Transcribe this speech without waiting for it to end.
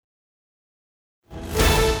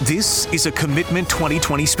This is a Commitment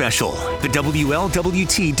 2020 special, the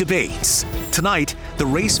WLWT debates. Tonight, the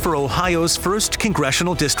race for Ohio's 1st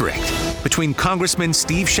Congressional District between Congressman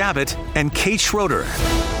Steve Chabot and Kate Schroeder.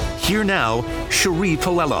 Here now, Cherie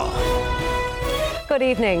Pallello. Good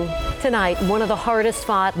evening. Tonight, one of the hardest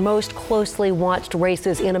fought, most closely watched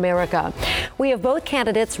races in America. We have both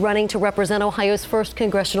candidates running to represent Ohio's 1st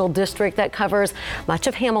Congressional District that covers much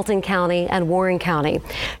of Hamilton County and Warren County.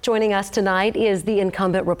 Joining us tonight is the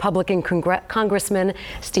incumbent Republican Congressman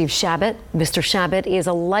Steve Chabot. Mr. Chabot is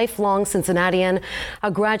a lifelong Cincinnatian, a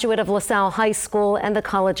graduate of LaSalle High School and the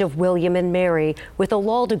College of William and Mary with a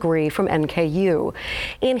law degree from NKU.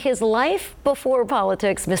 In his life before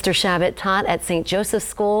politics, Mr. Chabot taught at St. Joseph's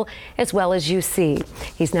School as well as UC.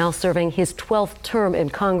 He's now serving his 12th term in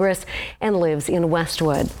Congress and lives in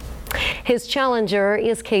Westwood. His challenger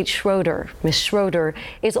is Kate Schroeder. Ms. Schroeder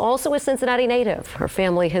is also a Cincinnati native. Her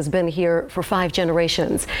family has been here for 5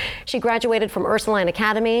 generations. She graduated from Ursuline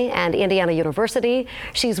Academy and Indiana University.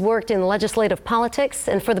 She's worked in legislative politics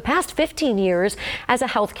and for the past 15 years as a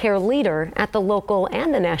healthcare leader at the local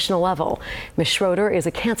and the national level. Ms. Schroeder is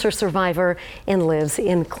a cancer survivor and lives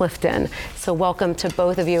in Clifton. So welcome to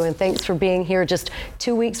both of you and thanks for being here just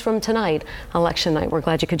 2 weeks from tonight, election night. We're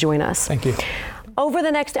glad you could join us. Thank you. Over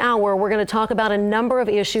the next hour, we're going to talk about a number of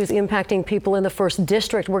issues impacting people in the 1st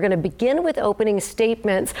District. We're going to begin with opening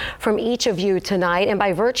statements from each of you tonight. And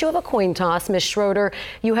by virtue of a coin toss, Ms. Schroeder,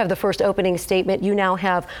 you have the first opening statement. You now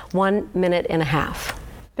have 1.5 minutes.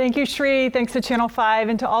 Thank you, Cherie. Thanks to Channel 5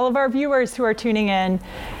 and to all of our viewers who are tuning in.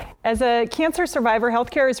 As a cancer survivor,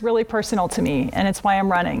 healthcare is really personal to me, and it's why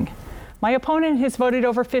I'm running. My opponent has voted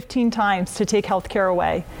over 15 times to take healthcare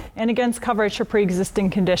away and against coverage for pre-existing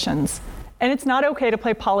conditions. And it's not okay to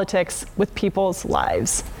play politics with people's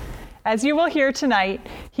lives. As you will hear tonight,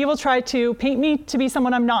 he will try to paint me to be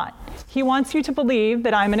someone I'm not. He wants you to believe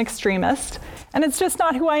that I'm an extremist, and it's just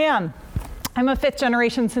not who I am. I'm a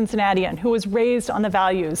 5th-generation Cincinnatian who was raised on the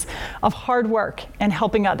values of hard work and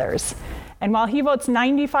helping others. And while he votes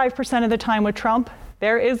 95% of the time with Trump,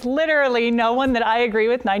 there is literally no one that I agree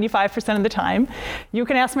with 95% of the time. You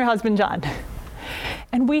can ask my husband, John.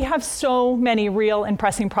 And we have so many real and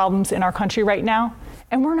pressing problems in our country right now,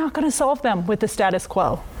 and we're not going to solve them with the status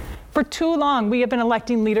quo. For too long, we have been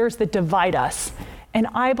electing leaders that divide us. And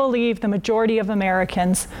I believe the majority of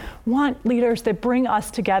Americans want leaders that bring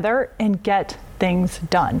us together and get things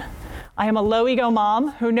done. I am a low-ego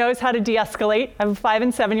mom who knows how to de-escalate. I have a 5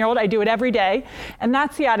 and 7-year-old. I do it every day. And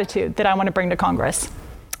that's the attitude that I want to bring to Congress.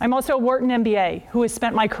 I'm also a Wharton MBA who has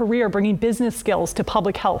spent my career bringing business skills to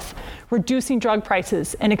public health, reducing drug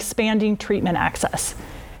prices, and expanding treatment access.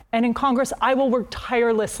 And in Congress, I will work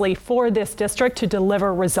tirelessly for this district to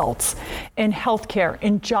deliver results in healthcare,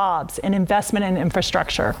 in jobs, in investment in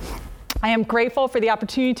infrastructure. I am grateful for the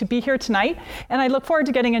opportunity to be here tonight, and I look forward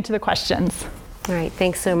to getting into the questions. All right,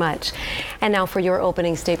 thanks so much. And now for your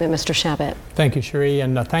opening statement, Mr. Chabot. Thank you, Cherie,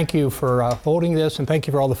 and thank you for holding this, and thank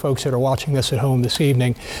you for all the folks that are watching this at home this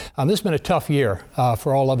evening. This has been a tough year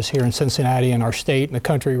for all of us here in Cincinnati and our state and the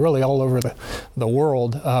country, really all over the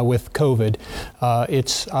world with COVID.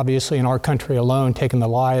 It's obviously in our country alone taken the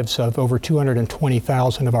lives of over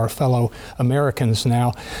 220,000 of our fellow Americans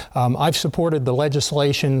now. I've supported the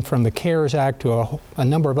legislation from the CARES Act to a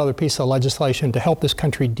number of other pieces of legislation to help this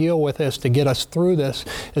country deal with this, to get us through this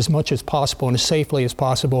as much as possible and as safely as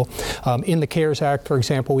possible. In the CARES Act, for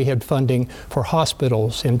example, we had funding for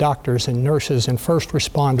hospitals and doctors and nurses and first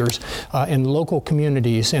responders and local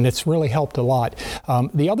communities, and it's really helped a lot.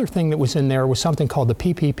 The other thing that was in there was something called the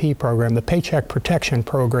PPP program, the Paycheck Protection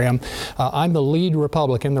Program. I'm the lead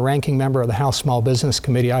Republican, the ranking member of the House Small Business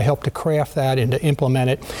Committee. I helped to craft that and to implement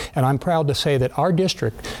it, and I'm proud to say that our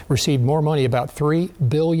district received more money, about $3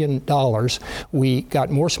 billion. We got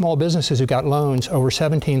more small businesses who got loans, over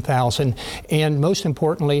 17,000, and most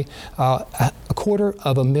importantly,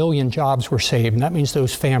 250,000 jobs were saved, and that means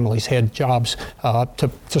those families had jobs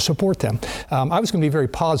to support them. I was going to be very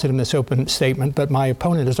positive in this open statement, but my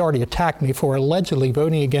opponent has already attacked me for allegedly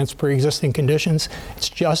voting against pre-existing conditions. It's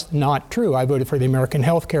just not true. I voted for the American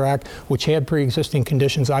Health Care Act, which had pre-existing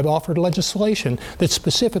conditions. I've offered legislation that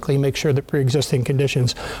specifically makes sure that pre-existing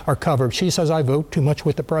conditions are covered. She says I vote too much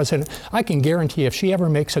with the president. I can guarantee if she ever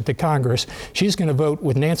makes it to Congress, she's going to vote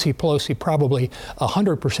with Nancy Pelosi probably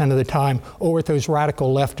 100% of the time, or with those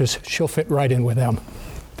radical leftists. She'll fit right in with them.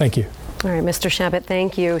 Thank you. All right, Mr. Shabbat,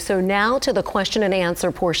 thank you. So now to the question and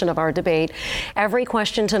answer portion of our debate. Every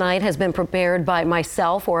question tonight has been prepared by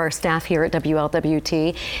myself or our staff here at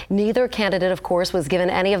WLWT. Neither candidate, of course, was given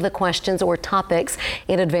any of the questions or topics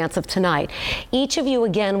in advance of tonight. Each of you,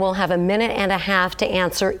 again, will have a minute and a half to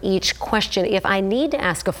answer each question. If I need to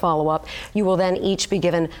ask a follow-up, you will then each be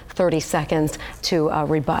given 30 seconds to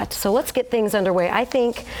rebut. So let's get things underway. I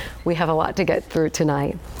think we have a lot to get through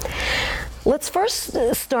tonight. Let's first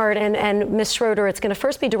start, and Ms. Schroeder, it's going to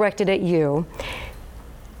first be directed at you,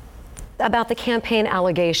 about the campaign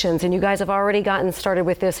allegations, and you guys have already gotten started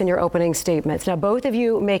with this in your opening statements. Now, both of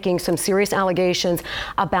you making some serious allegations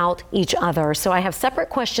about each other. So I have separate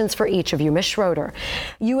questions for each of you. Ms. Schroeder,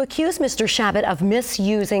 you accuse Mr. Shabbat of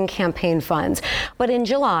misusing campaign funds, but in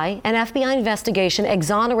July, an FBI investigation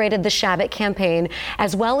exonerated the Shabbat campaign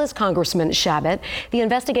as well as Congressman Shabbat. The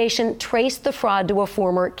investigation traced the fraud to a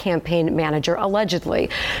former campaign manager,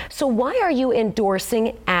 allegedly. So why are you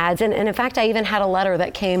endorsing ads? And in fact, I even had a letter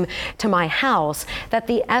that came to my house that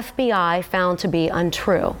the FBI found to be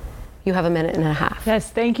untrue. You have a minute and a half. Yes,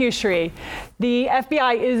 thank you, Sheree. The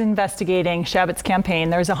FBI is investigating Shabbat's campaign.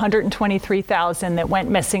 There's 123,000 that went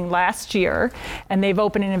missing last year, and they've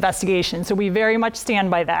opened an investigation. So we very much stand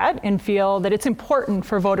by that and feel that it's important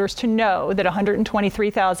for voters to know that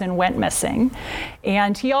 123,000 went missing.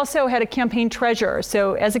 And he also had a campaign treasurer.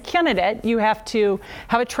 So as a candidate, you have to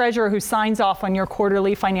have a treasurer who signs off on your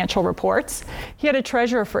quarterly financial reports. He had a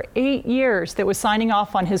treasurer for 8 years that was signing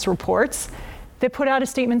off on his reports, that put out a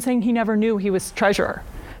statement saying he never knew he was treasurer.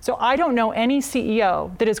 So I don't know any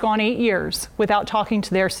CEO that has gone 8 years without talking to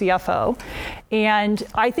their CFO. And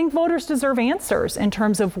I think voters deserve answers in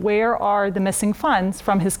terms of where are the missing funds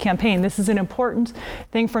from his campaign. This is an important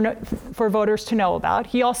thing for voters to know about.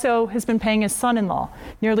 He also has been paying his son-in-law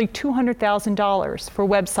nearly $200,000 for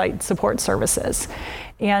website support services.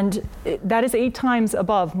 And that is 8 times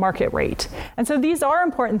above market rate. And so these are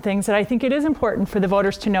important things that I think it is important for the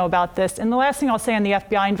voters to know about this. And the last thing I'll say on the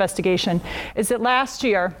FBI investigation is that last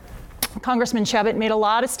year, Congressman Shabbat made a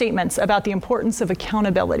lot of statements about the importance of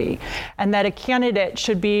accountability and that a candidate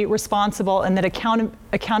should be responsible and that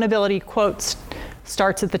accountability, quote,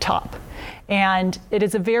 starts at the top. And it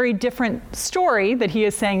is a very different story that he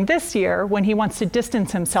is saying this year when he wants to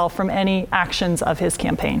distance himself from any actions of his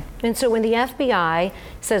campaign. And so when the FBI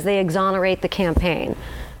says they exonerate the campaign,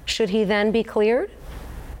 should he then be cleared?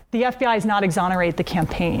 The FBI does not exonerate the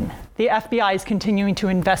campaign. The FBI is continuing to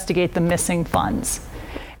investigate the missing funds.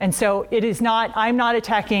 And so it is not, I'm not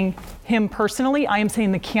attacking him personally. I am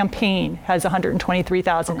saying the campaign has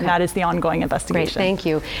 123,000, and that is the ongoing investigation. Great, thank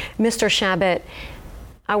you. Mr. Shabbat,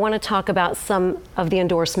 I want to talk about some of the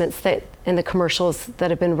endorsements that in the commercials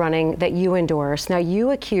that have been running that you endorse. Now,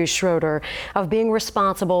 you accuse Schroeder of being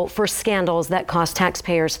responsible for scandals that cost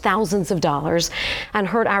taxpayers thousands of dollars and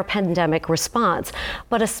hurt our pandemic response.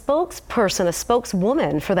 But a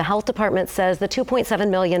spokeswoman for the health department says the $2.7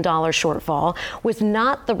 million shortfall was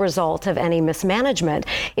not the result of any mismanagement.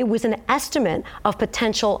 It was an estimate of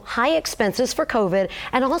potential high expenses for COVID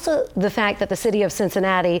and also the fact that the city of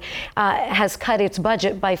Cincinnati has cut its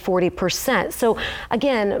budget by 40%. So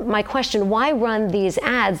again, my question, why run these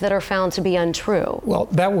ads that are found to be untrue? Well,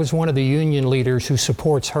 that was one of the union leaders who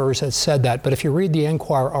supports hers that said that. But if you read the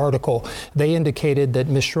Enquirer article, they indicated that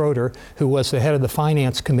Ms. Schroeder, who was the head of the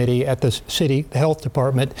finance committee at the city health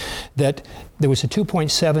department, that there was a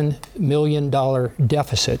 $2.7 million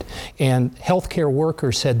deficit, and healthcare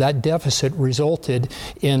workers said that deficit resulted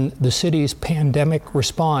in the city's pandemic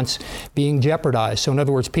response being jeopardized. So in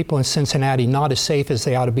other words, people in Cincinnati not as safe as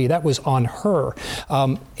they ought to be. That was on her.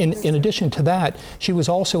 In addition to that, she was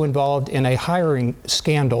also involved in a hiring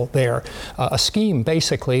scandal there, a scheme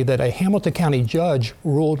basically that a Hamilton County judge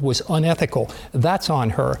ruled was unethical. That's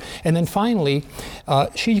on her. And then finally,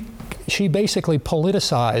 she basically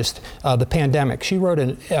politicized the pandemic. She wrote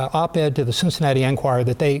an op-ed to the Cincinnati Enquirer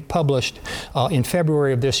that they published in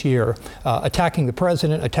February of this year, attacking the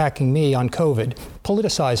president, attacking me on COVID,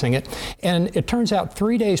 politicizing it. And it turns out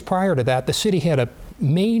 3 days prior to that, the city had a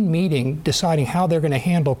main meeting deciding how they're going to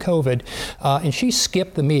handle COVID, and she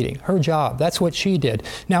skipped the meeting. Her job, that's what she did.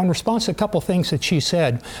 Now, in response to a couple things that she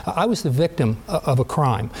said, I was the victim of a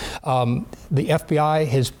crime. The FBI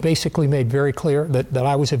has basically made very clear that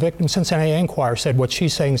I was a victim. Cincinnati Enquirer said what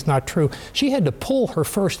she's saying is not true. She had to pull her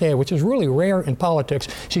first ad, which is really rare in politics.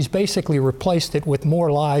 She's basically replaced it with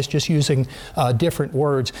more lies, just using different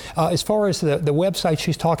words. As far as the website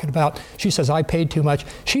she's talking about, she says I paid too much.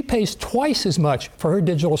 She pays twice as much for for her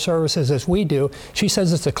digital services as we do. She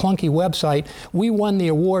says it's a clunky website. We won the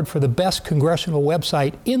award for the best congressional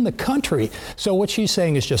website in the country. So what she's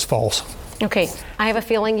saying is just false. Okay, I have a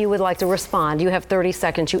feeling you would like to respond. You have 30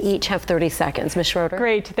 seconds. You each have 30 seconds. Ms. Schroeder.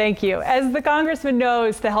 Great, thank you. As the congressman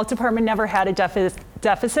knows, the health department never had a deficit.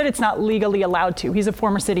 It's not legally allowed to. He's a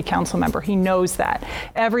former city council member. He knows that.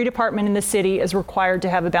 Every department in the city is required to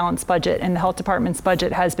have a balanced budget, and the health department's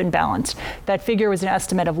budget has been balanced. That figure was an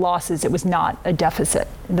estimate of losses. It was not a deficit.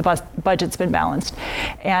 The budget's been balanced.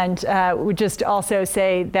 And would just also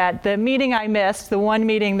say that the meeting I missed, the one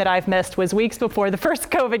meeting that I've missed, was weeks before the first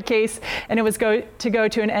COVID case, and it was to go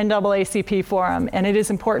to an NAACP forum. And it is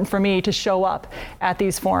important for me to show up at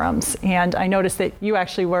these forums. And I noticed that you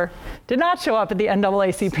actually did not show up at the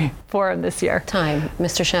NAACP forum this year. Time.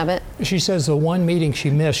 Mr. Shabbat. She says the one meeting she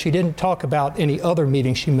missed, she didn't talk about any other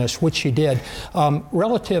meetings she missed, which she did.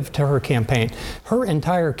 Relative to her campaign, her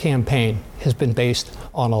entire campaign has been based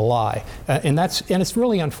on a lie. And it's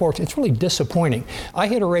really unfortunate. It's really disappointing. I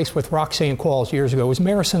had a race with Roxanne Qualls years ago. It was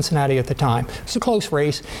mayor of Cincinnati at the time. It was a close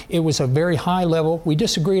race. It was a very high level. We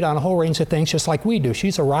disagreed on a whole range of things, just like we do.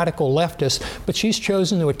 She's a radical leftist, but she's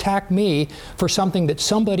chosen to attack me for something that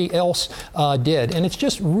somebody else did. And it's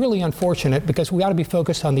just really unfortunate, because we ought to be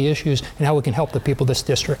focused on the issues and how we can help the people of this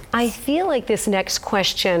district. I feel like this next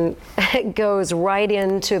question goes right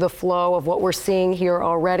into the flow of what we're seeing here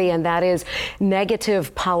already, and that is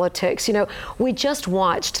negative politics. You know, we just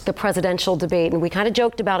watched the presidential debate, and we kind of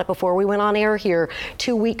joked about it before we went on air here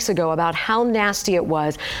 2 weeks ago about how nasty it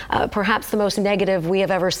was, perhaps the most negative we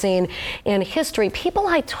have ever seen in history. People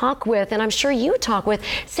I talk with, and I'm sure you talk with,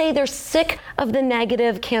 say they're sick of the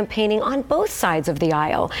negative campaigning on both sides of the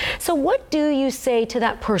aisle. So what do you say to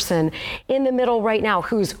that person in the middle right now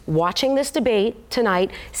who's watching this debate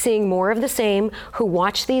tonight, seeing more of the same, who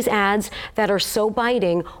watch these ads that are so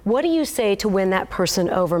biting? What do you say to win that person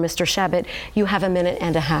over? Mr. Shabbat, you have a minute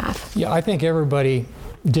and a half. Yeah, I think everybody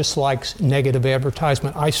dislikes negative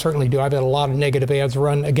advertisement. I certainly do. I've had a lot of negative ads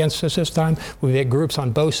run against us this time. We've had groups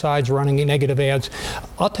on both sides running negative ads.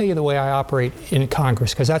 I'll tell you the way I operate in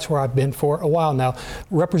Congress, because that's where I've been for a while now,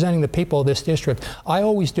 representing the people of this district. I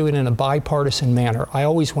always do it in a bipartisan manner.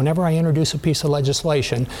 Whenever I introduce a piece of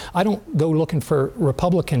legislation, I don't go looking for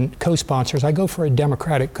Republican co-sponsors. I go for a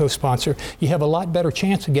Democratic co-sponsor. You have a lot better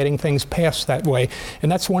chance of getting things passed that way.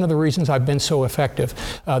 And that's one of the reasons I've been so effective.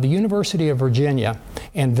 The University of Virginia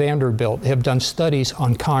and Vanderbilt have done studies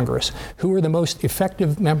on Congress. Who are the most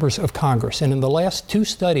effective members of Congress? And in the last 2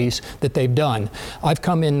 studies that they've done, I've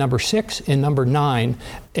come in number 6 and number 9.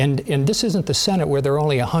 And this isn't the Senate where there are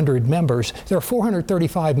only 100 members. There are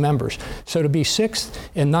 435 members. So to be 6th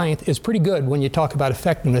and 9th is pretty good when you talk about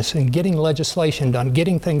effectiveness and getting legislation done,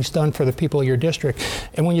 getting things done for the people of your district.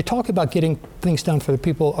 And when you talk about getting things done for the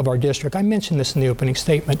people of our district, I mentioned this in the opening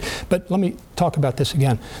statement, but let me talk about this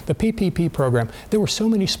again. The PPP program, there were so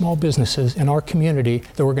many small businesses in our community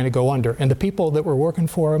that were going to go under. And the people that were working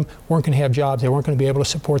for them weren't going to have jobs. They weren't going to be able to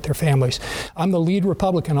support their families. I'm the lead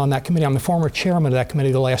Republican on that committee. I'm the former chairman of that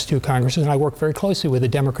committee the last 2 Congresses, and I work very closely with the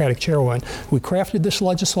Democratic chairwoman. We crafted this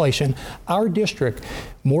legislation. Our district,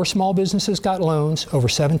 more small businesses got loans, over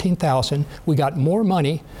 17,000. We got more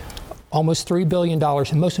money, almost $3 billion,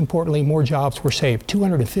 and most importantly, more jobs were saved.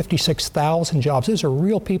 256,000 jobs. Those are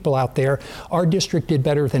real people out there. Our district did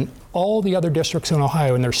better than all the other districts in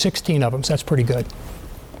Ohio, and there's 16 of them, so that's pretty good.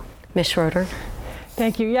 Ms. Schroeder.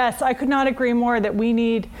 Thank you. Yes, I could not agree more that we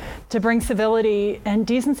need to bring civility and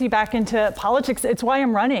decency back into politics. It's why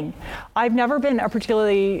I'm running. I've never been a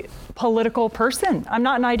particularly political person. I'm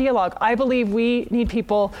not an ideologue. I believe we need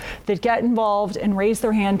people that get involved and raise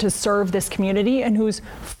their hand to serve this community and whose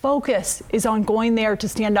focus is on going there to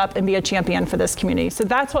stand up and be a champion for this community. So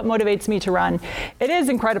that's what motivates me to run. It is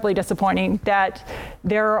incredibly disappointing that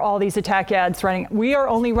there are all these attack ads running.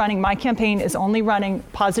 My campaign is only running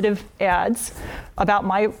positive ads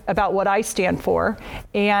about what I stand for.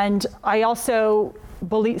 And I also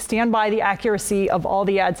stand by the accuracy of all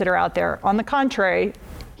the ads that are out there. On the contrary,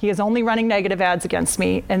 he is only running negative ads against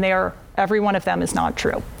me, and every one of them is not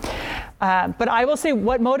true. But I will say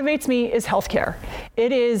what motivates me is healthcare.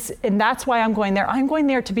 It is, and that's why I'm going there. I'm going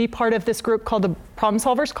there to be part of this group called the Problem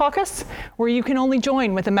Solvers Caucus, where you can only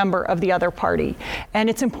join with a member of the other party. And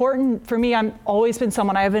it's important for me, I've always been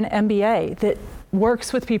someone, I have an MBA that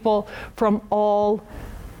works with people from all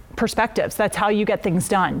perspectives. That's how you get things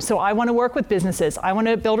done. So I want to work with businesses. I want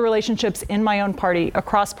to build relationships in my own party,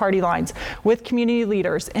 across party lines, with community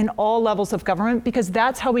leaders in all levels of government, because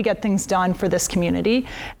that's how we get things done for this community.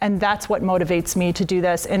 And that's what motivates me to do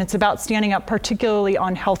this. And it's about standing up particularly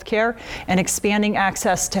on healthcare and expanding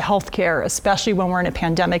access to healthcare, especially when we're in a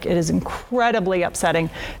pandemic. It is incredibly upsetting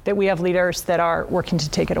that we have leaders that are working to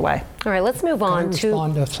take it away. All right, let's move on to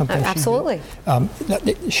respond to something. Absolutely.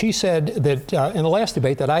 She said that in the last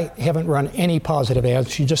debate that I haven't run any positive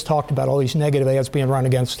ads. She just talked about all these negative ads being run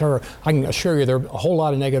against her. I can assure you there are a whole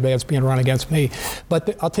lot of negative ads being run against me.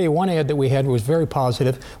 But I'll tell you, one ad that we had was very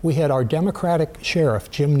positive. We had our Democratic sheriff,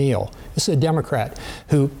 Jim Neal. This is a Democrat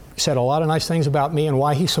who said a lot of nice things about me and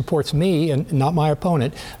why he supports me and not my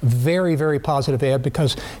opponent. Very, very positive ad,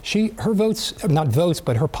 because her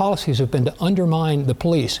her policies have been to undermine the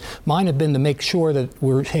police. Mine have been to make sure that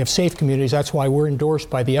we have safe communities. That's why we're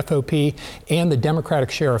endorsed by the FOP and the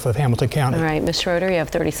Democratic sheriff of Hamilton County. All right, Ms. Schroeder, you have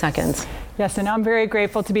 30 seconds. Yes, and I'm very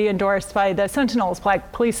grateful to be endorsed by the Sentinels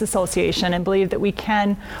Black Police Association, and believe that we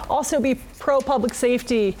can also be pro-public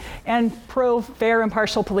safety and pro-fair,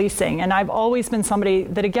 impartial policing. And I've always been somebody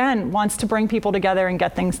that, again, wants to bring people together and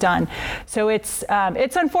get things done. So it's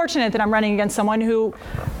unfortunate that I'm running against someone who,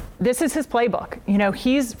 this is his playbook. You know,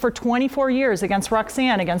 he's for 24 years against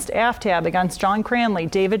Roxanne, against AFTAB, against John Cranley,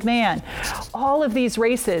 David Mann, all of these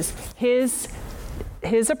races.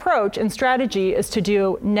 His approach and strategy is to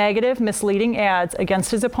do negative, misleading ads against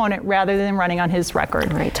his opponent rather than running on his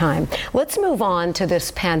record. All right, time. Let's move on to this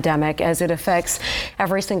pandemic as it affects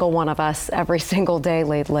every single one of us every single day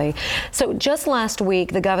lately. So just last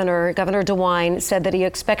week, the Governor DeWine, said that he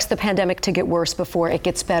expects the pandemic to get worse before it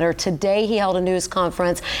gets better. Today, he held a news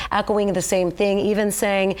conference echoing the same thing, even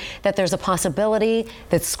saying that there's a possibility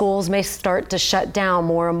that schools may start to shut down,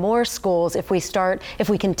 more and more schools, if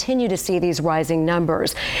we continue to see these rising numbers.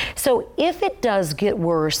 So if it does get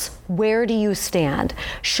worse, where do you stand?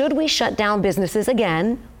 Should we shut down businesses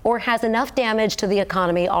again? Or has enough damage to the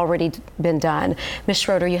economy already been done? Ms.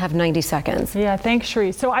 Schroeder, you have 90 seconds. Yeah, thanks,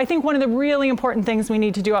 Cherie. So I think one of the really important things we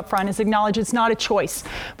need to do up front is acknowledge it's not a choice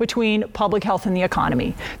between public health and the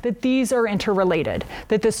economy, that these are interrelated,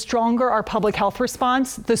 that the stronger our public health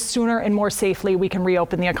response, the sooner and more safely we can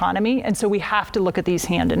reopen the economy. And so we have to look at these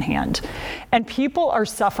hand in hand. And people are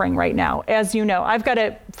suffering right now. As you know, I've got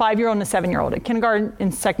a 5-year-old and a 7-year-old, a kindergarten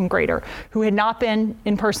and second grader, who had not been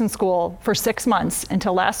in-person school for 6 months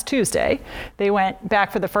until last Tuesday. They went back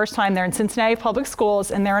for the first time. They're in Cincinnati Public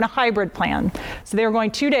Schools, and they're in a hybrid plan. So they were going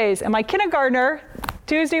 2 days. And my kindergartner,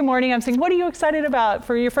 Tuesday morning, I'm saying, what are you excited about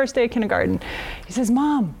for your first day of kindergarten? He says,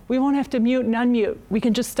 Mom, we won't have to mute and unmute. We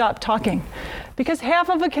can just stop talking. Because half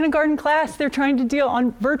of a kindergarten class, they're trying to deal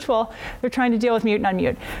on virtual, they're trying to deal with mute and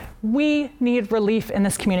unmute. We need relief in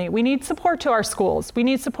this community. We need support to our schools. We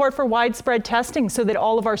need support for widespread testing so that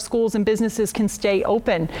all of our schools and businesses can stay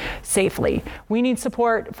open safely. We need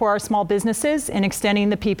support for our small businesses in extending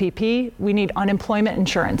the PPP. We need unemployment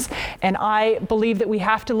insurance. And I believe that we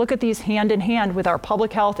have to look at these hand in hand with our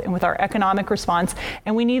public health and with our economic response.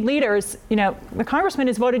 And we need leaders. You know, the congressman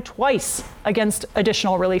has voted twice against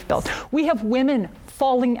additional relief bills. We have women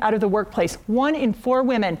falling out of the workplace. 1 in 4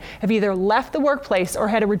 women have either left the workplace or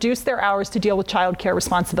had to reduce their hours to deal with child care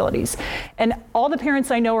responsibilities. And all the parents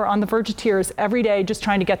I know are on the verge of tears every day just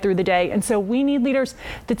trying to get through the day. And so we need leaders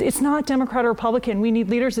that it's not Democrat or Republican. We need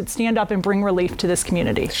leaders that stand up and bring relief to this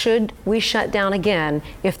community. Should we shut down again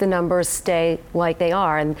if the numbers stay like they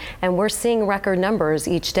are? And we're seeing record numbers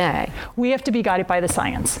each day. We have to be guided by the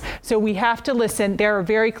science. So we have to listen. There are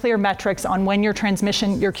very clear metrics on when your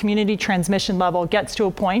community transmission level gets to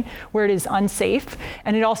a point where it is unsafe.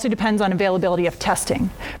 And it also depends on availability of testing,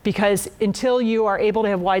 because until you are able to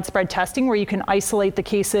have widespread testing where you can isolate the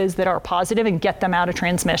cases that are positive and get them out of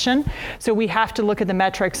transmission. So we have to look at the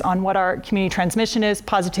metrics on what our community transmission is,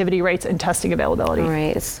 positivity rates, and testing availability. All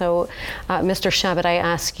right. So, Mr. Shabbat, I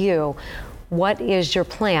ask you, what is your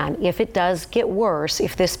plan? If it does get worse,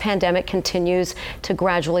 if this pandemic continues to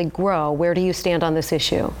gradually grow, where do you stand on this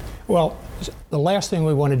issue? Well, the last thing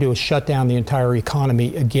we want to do is shut down the entire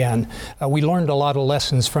economy again. We learned a lot of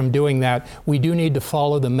lessons from doing that. We do need to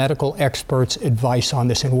follow the medical experts' advice on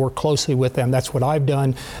this and work closely with them. That's what I've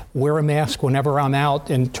done. Wear a mask whenever I'm out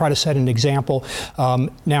and try to set an example.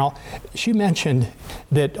 Now, she mentioned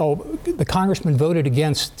that the congressman voted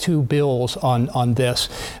against 2 bills on this.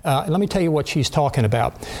 Let me tell you what she's talking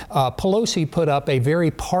about. Pelosi put up a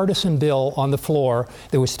very partisan bill on the floor.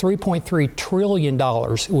 There was $3.3 trillion,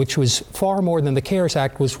 which was far more than the CARES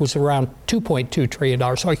Act was around $2.2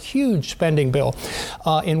 trillion, so a huge spending bill.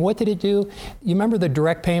 And what did it do? You remember the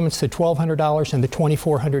direct payments, the $1,200 and the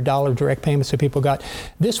 $2,400 direct payments that people got?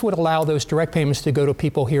 This would allow those direct payments to go to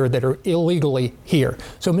people here that are illegally here.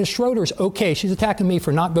 So Ms. Schroeder's okay. She's attacking me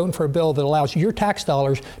for not voting for a bill that allows your tax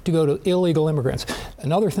dollars to go to illegal immigrants.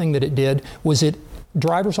 Another thing that it did was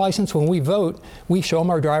driver's license. When we vote, we show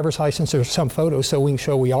them our driver's license. There's some photos so we can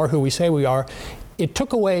show we are who we say we are. It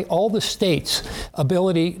took away all the states'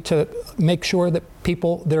 ability to make sure that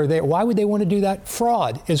people that are there. Why would they want to do that?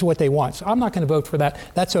 Fraud is what they want. So I'm not going to vote for that.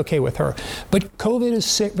 That's okay with her. But COVID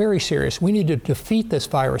is very serious. We need to defeat this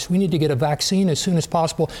virus. We need to get a vaccine as soon as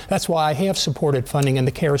possible. That's why I have supported funding in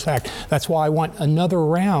the CARES Act. That's why I want another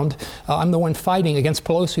round. I'm the one fighting against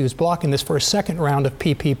Pelosi, who's blocking this, for a second round of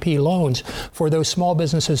PPP loans for those small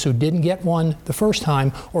businesses who didn't get one the first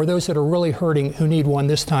time, or those that are really hurting who need one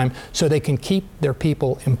this time, so they can keep their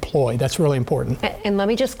people employed. That's really important. And let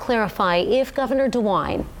me just clarify, if Governor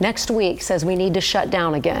DeWine next week says we need to shut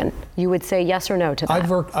down again, you would say yes or no to that?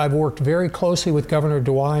 I've worked very closely with Governor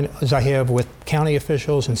DeWine, as I have with county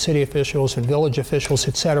officials and city officials and village officials,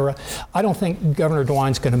 et cetera. I don't think Governor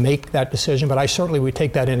DeWine's going to make that decision, but I certainly would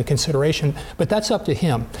take that into consideration. But that's up to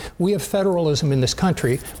him. We have federalism in this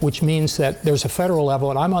country, which means that there's a federal level,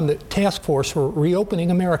 and I'm on the task force for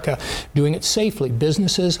reopening America, doing it safely,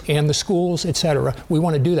 businesses and the schools, et cetera. We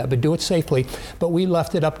want to do that, but do it safely. But we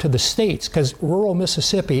left it up to the states, because rural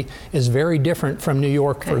Mississippi is very different from New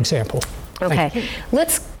York, for example. Okay,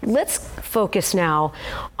 let's focus now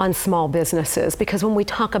on small businesses, because when we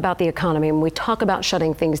talk about the economy, when we talk about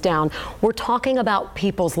shutting things down, we're talking about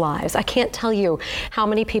people's lives. I can't tell you how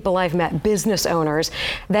many people I've met, business owners,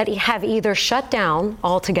 that have either shut down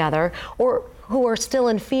altogether or who are still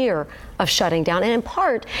in fear of shutting down. And in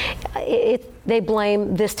part, they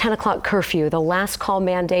blame this 10 o'clock curfew, the last call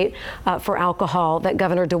mandate for alcohol that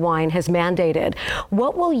Governor DeWine has mandated.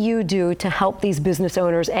 What will you do to help these business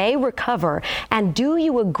owners, A, recover? And do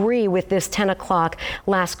you agree with this 10 o'clock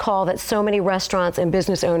last call that so many restaurants and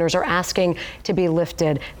business owners are asking to be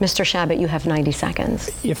lifted? Mr. Shabbat, you have 90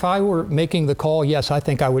 seconds. If I were making the call, yes, I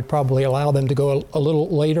think I would probably allow them to go a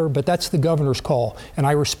little later, but that's the governor's call. And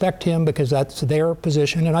I respect him because that's their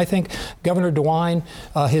position. And I think Governor DeWine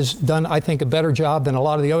has done, I think, a better job than a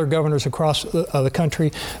lot of the other governors across the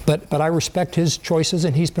country. But I respect his choices,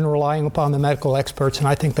 and he's been relying upon the medical experts, and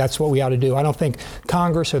I think that's what we ought to do. I don't think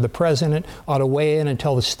Congress or the president ought to weigh in and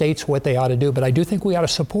tell the states what they ought to do, but I do think we ought to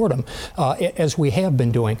support them as we have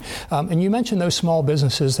been doing. And you mentioned those small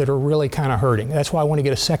businesses that are really kind of hurting. That's why I want to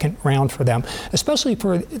get a second round for them, especially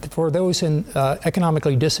for those in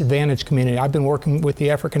economically disadvantaged community. I've been working with the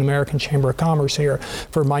African American Chamber of Commerce here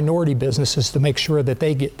for minority businesses to make sure that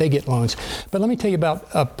they get loans. But let me tell you about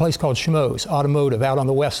a place called Schmoes Automotive out on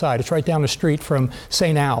the west side. It's right down the street from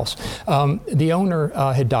St. Al's. The owner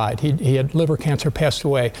had died. He had liver cancer, passed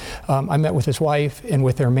away. I met with his wife and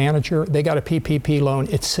with their manager. They got a PPP loan.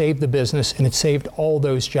 It saved the business, and it saved all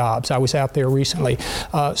those jobs. I was out there recently.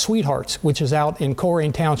 Sweethearts, which is out in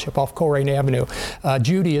Colerain Township off Colerain Avenue.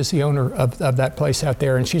 Judy is the owner of that place out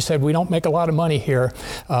there, and she said, we don't make a lot of money here,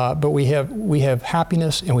 but we have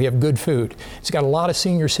happiness and we have good food. It's got a lot of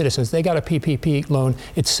senior citizens. They got a PPP loan.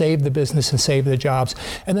 It saved the business and saved the jobs.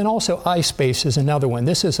 And then also iSpace is another one.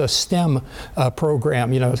 This is a STEM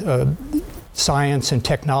program, science and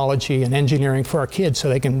technology and engineering for our kids so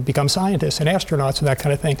they can become scientists and astronauts and that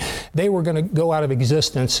kind of thing. They were going to go out of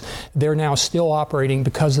existence. They're now still operating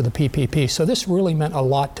because of the PPP. So this really meant a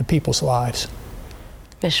lot to people's lives.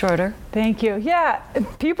 Ms. Schroeder. Thank you. Yeah,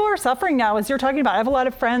 people are suffering now, as you're talking about. I have a lot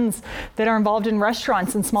of friends that are involved in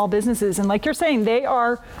restaurants and small businesses, and like you're saying, they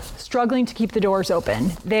are struggling to keep the doors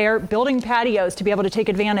open. They're building patios to be able to take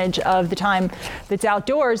advantage of the time that's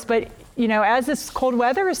outdoors, but as this cold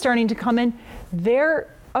weather is starting to come in, they're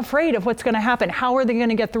afraid of what's going to happen. How are they going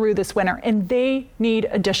to get through this winter? And they need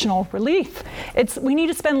additional relief. We need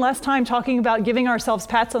to spend less time talking about giving ourselves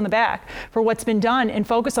pats on the back for what's been done and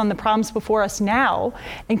focus on the problems before us now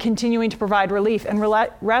and continuing to provide relief. And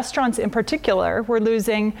restaurants in particular, we're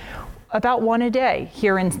losing about one a day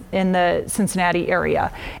here in the Cincinnati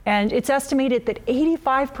area. And it's estimated that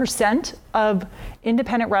 85% of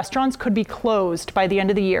independent restaurants could be closed by the end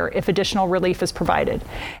of the year if additional relief is provided.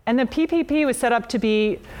 And the PPP was set up to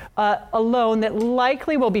be a loan that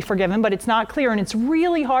likely will be forgiven, but it's not clear. And it's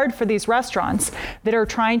really hard for these restaurants that are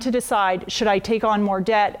trying to decide, should I take on more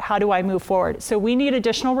debt? How do I move forward? So we need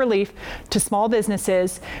additional relief to small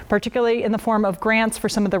businesses, particularly in the form of grants for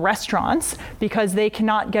some of the restaurants, because they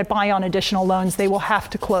cannot get by on additional loans. They will have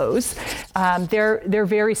to close. They're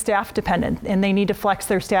very staff dependent, and they need to flex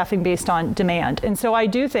their staffing based on on demand. And so I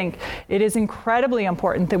do think it is incredibly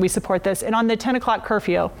important that we support this. And on the 10 o'clock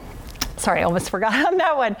curfew, sorry, I almost forgot on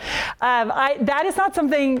that one. That is not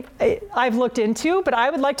something I've looked into, but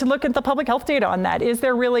I would like to look at the public health data on that. Is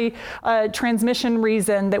there really a transmission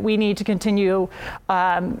reason that we need to continue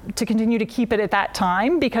to keep it at that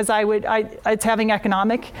time? Because it's having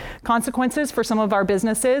economic consequences for some of our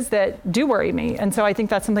businesses that do worry me. And so I think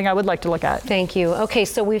that's something I would like to look at. Thank you. Okay,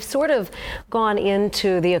 so we've sort of gone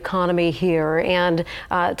into the economy here and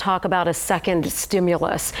talk about a second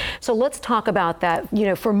stimulus. So let's talk about that.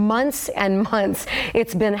 For months and months,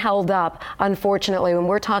 it's been held up, unfortunately, when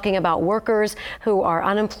we're talking about workers who are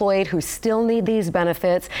unemployed, who still need these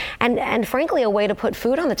benefits, and frankly, a way to put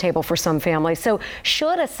food on the table for some families. So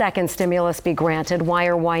should a second stimulus be granted? Why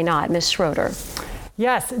or why not? Ms. Schroeder.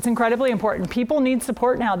 Yes, it's incredibly important. People need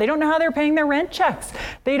support now. They don't know how they're paying their rent checks.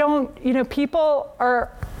 They don't, people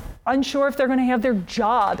are unsure if they're going to have their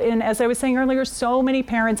job. And as I was saying earlier, so many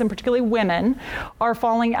parents, and particularly women, are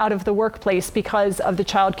falling out of the workplace because of the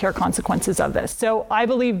child care consequences of this. So I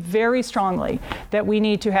believe very strongly that we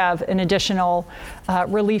need to have an additional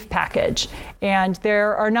relief package. And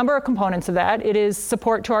there are a number of components of that. It is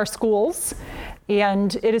support to our schools.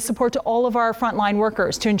 And it is support to all of our frontline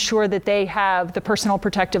workers to ensure that they have the personal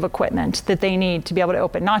protective equipment that they need to be able to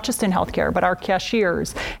open, not just in healthcare, but our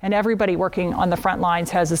cashiers and everybody working on the front lines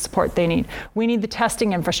has the support they need. We need the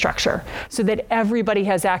testing infrastructure so that everybody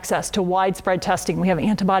has access to widespread testing. We have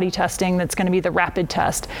antibody testing that's going to be the rapid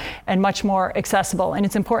test and much more accessible. And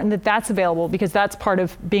it's important that that's available because that's part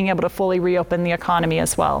of being able to fully reopen the economy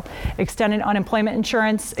as well. Extended unemployment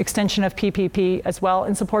insurance, extension of PPP as well,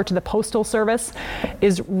 and support to the Postal Service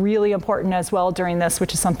is really important as well during this,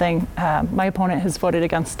 which is something my opponent has voted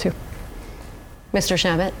against too. Mr.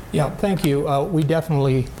 Shabbat? Yeah, thank you. We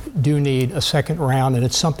definitely do need a second round, and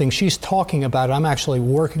it's something she's talking about. I'm actually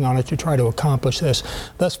working on it to try to accomplish this.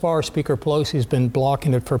 Thus far, Speaker Pelosi has been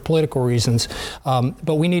blocking it for political reasons,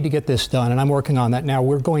 but we need to get this done, and I'm working on that now.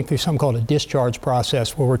 We're going through something called a discharge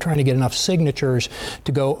process where we're trying to get enough signatures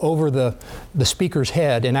to go over the Speaker's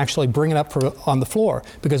head and actually bring it up on the floor,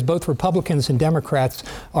 because both Republicans and Democrats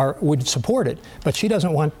would support it, but she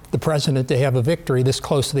doesn't want the president to have a victory this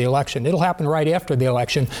close to the election. It'll happen right after the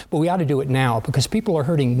election, but we ought to do it now because people are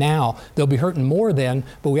hurting now. They'll be hurting more then,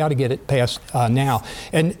 but we ought to get it passed now.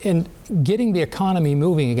 And getting the economy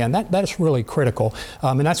moving again, that's really critical.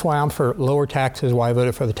 And that's why I'm for lower taxes, why I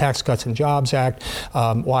voted for the Tax Cuts and Jobs Act,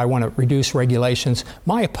 why I want to reduce regulations.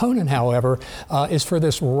 My opponent, however, is for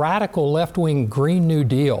this radical left-wing Green New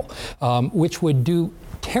Deal, which would do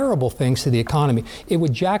terrible things to the economy. It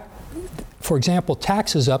would jack, for example,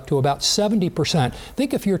 taxes up to about 70%.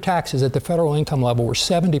 Think if your taxes at the federal income level were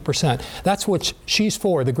 70%. That's what she's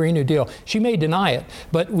for, the Green New Deal. She may deny it,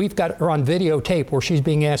 but we've got her on videotape where she's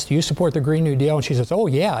being asked, do you support the Green New Deal? And she says, oh,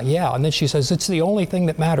 yeah. And then she says, it's the only thing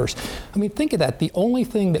that matters. I mean, think of that. The only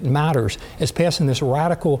thing that matters is passing this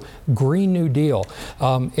radical Green New Deal.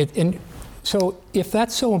 And so if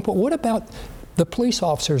that's so important, what about the police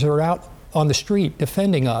officers that are out on the street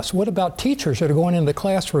defending us? What about teachers that are going into the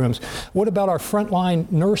classrooms? What about our frontline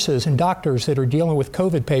nurses and doctors that are dealing with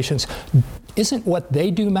COVID patients? Isn't what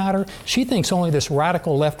they do matter? She thinks only this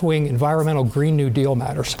radical left-wing environmental Green New Deal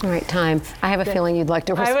matters. All right, time. I have a feeling you'd like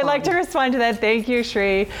to respond. I would like to respond to that. Thank you,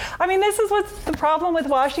 Sri. I mean, this is what's the problem with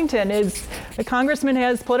Washington is the congressman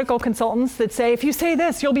has political consultants that say, if you say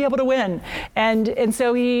this, you'll be able to win. And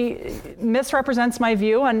so he misrepresents my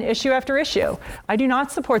view on issue after issue. I do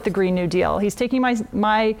not support the Green New Deal. He's taking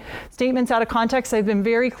my statements out of context. I've been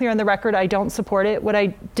very clear on the record. I don't support it. What I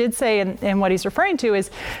did say and what he's referring to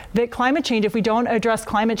is that climate change, if we don't address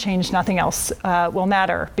climate change, nothing else will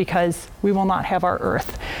matter because we will not have our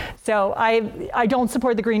Earth. So I don't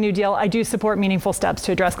support the Green New Deal. I do support meaningful steps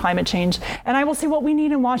to address climate change. And I will say what we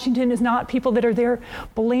need in Washington is not people that are there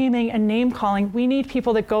blaming and name calling. We need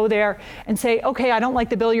people that go there and say, okay, I don't like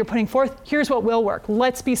the bill you're putting forth. Here's what will work.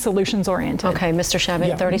 Let's be solutions oriented. Okay, Mr.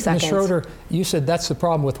 Shabbat, 30 seconds. Ms. Schroeder, you said that's the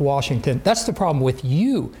problem with Washington. That's the problem with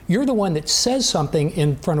you. You're the one that says something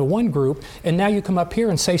in front of one group, and now you come up here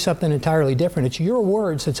and say something entirely different. It's your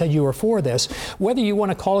words that said you were for this. Whether you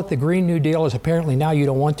want to call it the Green New Deal, as apparently now you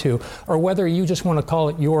don't want to, or whether you just want to call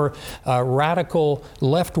it your radical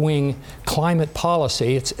left-wing climate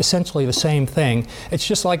policy, it's essentially the same thing. It's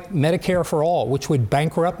just like Medicare for all, which would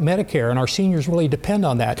bankrupt Medicare, and our seniors really depend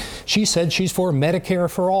on that. She said she's for Medicare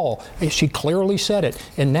for all. She clearly said it,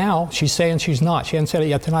 and now she's saying she's not. She hasn't said it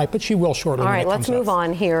yet tonight, but she will shortly. All right, let's move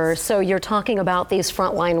on here. So you're talking about these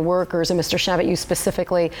frontline workers, and Mr. Shabbat, you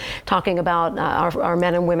specifically talking about our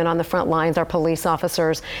men and women on the front lines, our police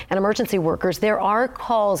officers, and emergency emergency workers, there are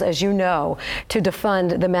calls, as you know, to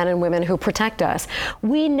defund the men and women who protect us.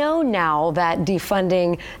 We know now that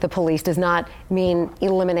defunding the police does not mean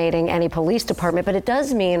eliminating any police department, but it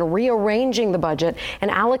does mean rearranging the budget and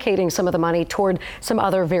allocating some of the money toward some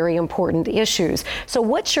other very important issues. So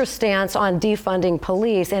what's your stance on defunding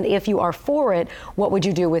police? And if you are for it, what would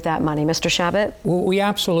you do with that money, Mr. Shabbat? Well, we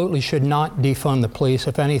absolutely should not defund the police.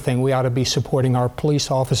 If anything, we ought to be supporting our police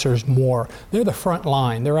officers more. They're the front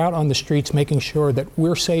line. They're out on the streets making sure that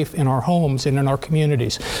we're safe in our homes and in our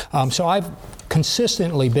communities. So I've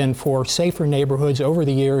consistently been for safer neighborhoods over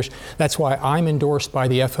the years. That's why I'm endorsed by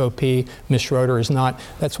the FOP. Ms. Schroeder is not.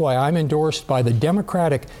 That's why I'm endorsed by the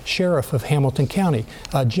Democratic sheriff of Hamilton County,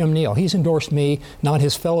 Jim Neal. He's endorsed me, not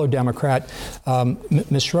his fellow Democrat,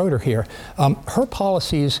 Ms. Schroeder here. Her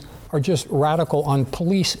policies are just radical on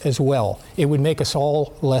police as well. It would make us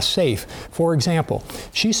all less safe. For example,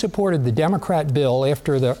 she supported the Democrat bill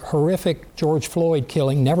after the horrific George Floyd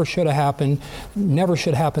killing. Never should have happened, never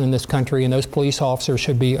should happen in this country, and those police officers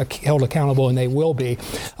should be held accountable, and they will be.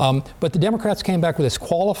 But the Democrats came back with this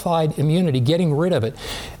qualified immunity, getting rid of it.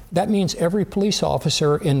 That means every police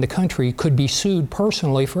officer in the country could be sued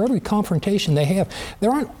personally for every confrontation they have.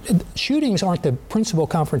 Shootings aren't the principal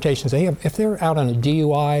confrontations they have. If they're out on a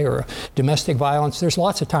DUI or domestic violence, there's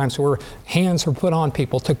lots of times where hands are put on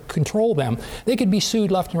people to control them. They could be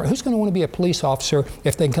sued left and right. Who's going to want to be a police officer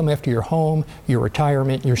if they can come after your home, your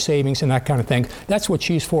retirement, your savings, and that kind of thing? That's what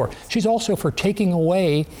she's for. She's also for taking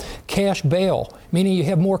away cash bail, meaning you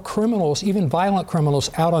have more criminals, even violent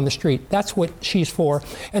criminals, out on the street. That's what she's for.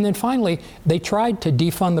 And then finally, they tried to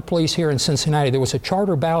defund the police here in Cincinnati. There was a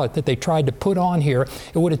charter ballot that they tried to put on here.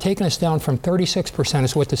 It would have taken us down from 36%,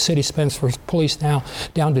 is what the city spends for police now,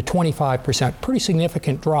 down to 25%. Pretty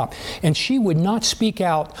significant drop. And she would not speak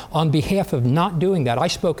out on behalf of not doing that. I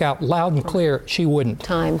spoke out loud and clear. She wouldn't.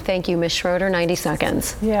 Time. Thank you, Ms. Schroeder. 90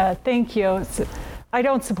 seconds. Yeah, thank you. I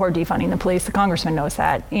don't support defunding the police. The congressman knows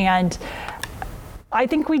that. And I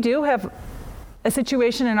think we do have a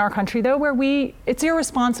situation in our country, though, where it's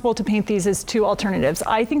irresponsible to paint these as two alternatives.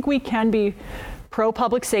 I think we can be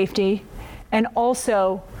pro-public safety and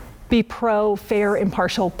also be pro-fair,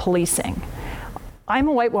 impartial policing. I'm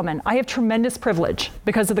a white woman. I have tremendous privilege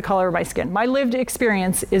because of the color of my skin. My lived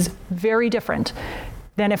experience is very different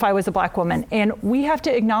than if I was a black woman. And we have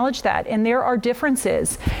to acknowledge that. And there are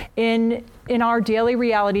differences in our daily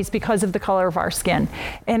realities because of the color of our skin.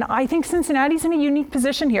 And I think Cincinnati's in a unique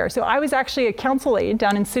position here. So I was actually a council aide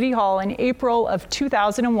down in City Hall in April of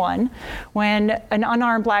 2001 when an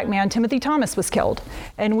unarmed black man, Timothy Thomas, was killed.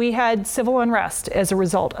 And we had civil unrest as a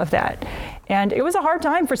result of that. And it was a hard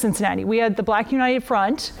time for Cincinnati. We had the Black United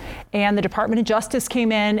Front, and the Department of Justice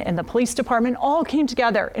came in, and the police department all came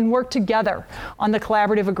together and worked together on the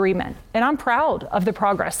collaborative agreement. And I'm proud of the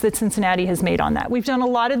progress that Cincinnati has made on that. We've done a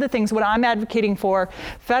lot of the things. What I'm advocating for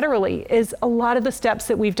federally is a lot of the steps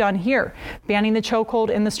that we've done here, banning the chokehold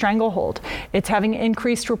and the stranglehold. It's having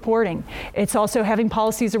increased reporting. It's also having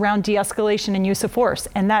policies around de-escalation and use of force.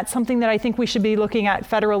 And that's something that I think we should be looking at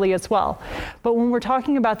federally as well. But when we're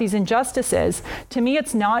talking about these injustices, to me,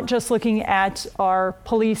 it's not just looking at our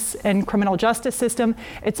police and criminal justice system.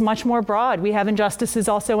 It's much more broad. We have injustices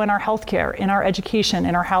also in our healthcare, in our education,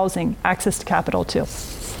 in our housing, access to capital too.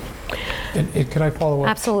 And can I follow up?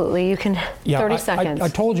 Absolutely. You can. 30 seconds. I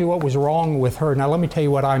told you what was wrong with her. Now let me tell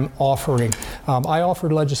you what I'm offering. I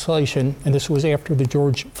offered legislation, and this was after the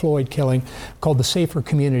George Floyd killing, called the Safer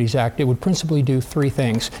Communities Act. It would principally do three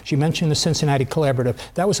things. She mentioned the Cincinnati Collaborative.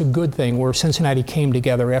 That was a good thing, where Cincinnati came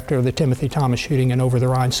together after the Timothy Thomas shooting in Over the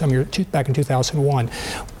Rhine back in 2001.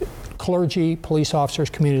 Clergy, police officers,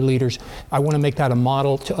 community leaders. I want to make that a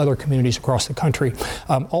model to other communities across the country.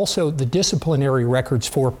 Also, the disciplinary records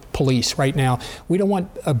for police right now. We don't want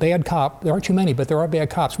a bad cop. There aren't too many, but there are bad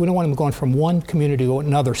cops. We don't want them going from one community to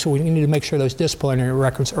another. So we need to make sure those disciplinary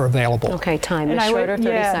records are available. Okay, time. Ms. Schroeder, 30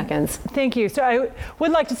 seconds. Thank you. So I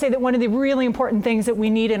would like to say that one of the really important things that we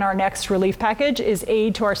need in our next relief package is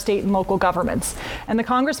aid to our state and local governments. And the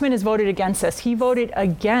congressman has voted against this. He voted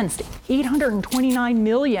against $829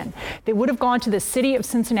 million that would have gone to the city of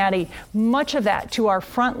Cincinnati, much of that to our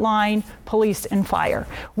frontline police and fire.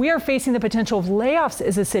 We are facing the potential of layoffs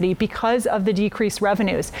as a city because of the decreased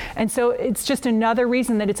revenues. And so it's just another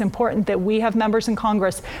reason that it's important that we have members in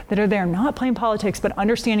Congress that are there not playing politics, but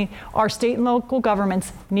understanding our state and local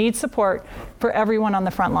governments need support for everyone on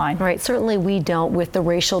the front line. Right. Certainly we dealt with the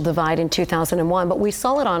racial divide in 2001, but we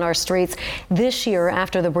saw it on our streets this year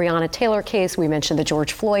after the Breonna Taylor case. We mentioned the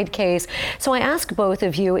George Floyd case. So I ask both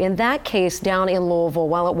of you, in that case down in Louisville,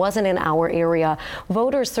 while it wasn't in our area,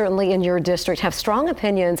 voters certainly in your district have strong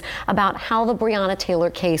opinions about how the Breonna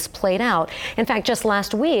Taylor case case played out. In fact, just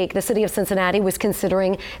last week, the city of Cincinnati was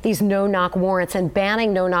considering these no-knock warrants and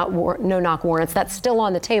banning no-knock warrants. That's still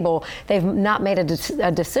on the table. They've not made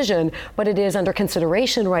a decision, but it is under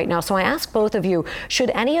consideration right now. So I ask both of you, should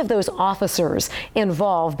any of those officers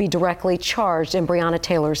involved be directly charged in Breonna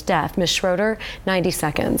Taylor's death? Ms. Schroeder, 90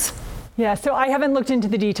 seconds. Yeah, so I haven't looked into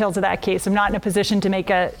the details of that case. I'm not in a position to make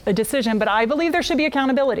a decision, but I believe there should be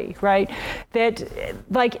accountability, right? That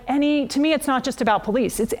to me, it's not just about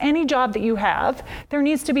police. It's any job that you have. There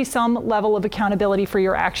needs to be some level of accountability for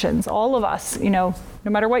your actions. All of us, no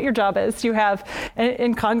matter what your job is, you have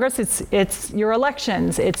in Congress, it's your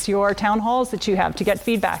elections, it's your town halls that you have to get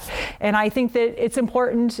feedback. And I think that it's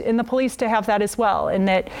important in the police to have that as well, and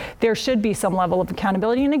that there should be some level of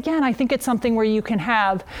accountability. And again, I think it's something where you can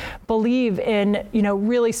believe in,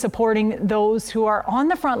 really supporting those who are on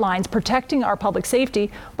the front lines, protecting our public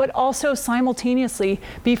safety, but also simultaneously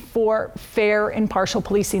be for fair, impartial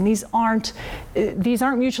policing. These aren't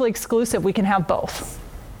mutually exclusive. We can have both.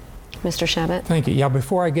 Mr. Shabbat. Thank you. Yeah,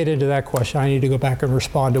 before I get into that question, I need to go back and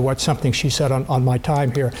respond to something she said on my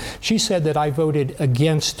time here. She said that I voted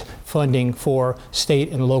against funding for state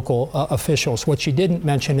and local officials. What she didn't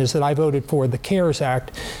mention is that I voted for the CARES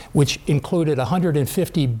Act, which included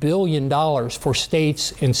 $150 billion for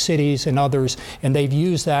states and cities and others, and they've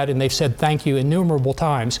used that and they've said thank you innumerable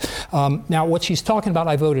times. Now, what she's talking about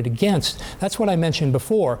I voted against, that's what I mentioned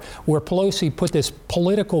before, where Pelosi put this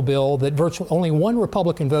political bill that virtually only one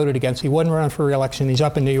Republican voted against. He wasn't running for re-election. He's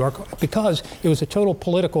up in New York because it was a total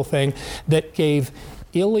political thing that gave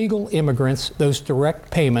illegal immigrants those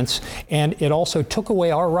direct payments, and it also took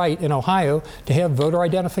away our right in Ohio to have voter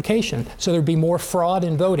identification, so there'd be more fraud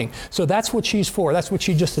in voting. So that's what she's for. That's what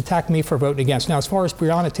she just attacked me for voting against. Now, as far as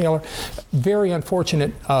Breonna Taylor, very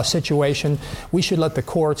unfortunate situation. We should let the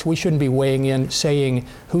courts, we shouldn't be weighing in saying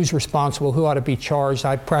who's responsible, who ought to be charged.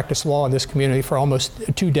 I've practiced law in this community for almost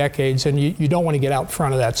 2 decades, and you don't want to get out in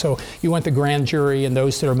front of that. So you want the grand jury and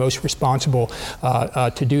those that are most responsible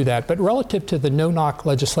to do that. But relative to the no-knock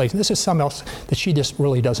legislation, this is something else that she just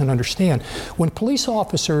really doesn't understand. When police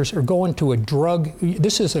officers are going to a drug,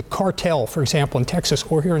 this is a cartel, for example, in Texas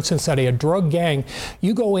or here in Cincinnati, a drug gang,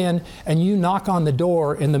 you go in and you knock on the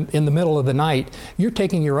door in the middle of the night, you're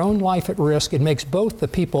taking your own life at risk. It makes both the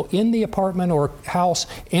people in the apartment or house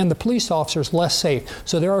and the police officers less safe.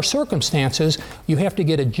 So there are circumstances you have to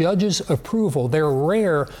get a judge's approval. They're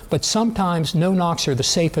rare, but sometimes no-knocks are the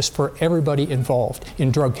safest for everybody involved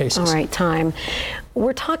in drug cases. All right, time.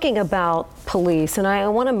 We're talking about police, and I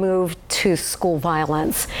want to move to school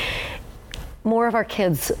violence. More of our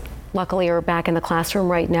kids, luckily, are back in the classroom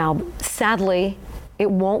right now. Sadly, it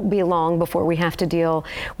won't be long before we have to deal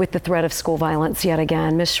with the threat of school violence yet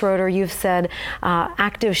again. Ms. Schroeder, you've said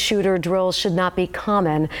active shooter drills should not be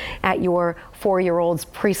common at your 4-year-old's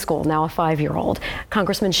preschool, now a 5-year-old.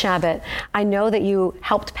 Congressman Shabbat, I know that you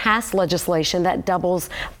helped pass legislation that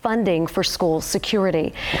doubles funding for school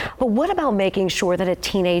security. But what about making sure that a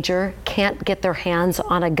teenager can't get their hands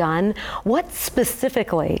on a gun? What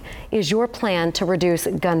specifically is your plan to reduce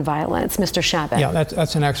gun violence, Mr. Shabbat? Yeah,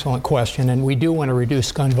 that's an excellent question, and we do want to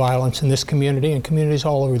reduce gun violence in this community and communities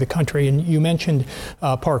all over the country. And you mentioned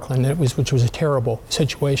Parkland, which was a terrible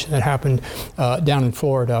situation that happened down in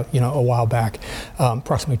Florida, a while back.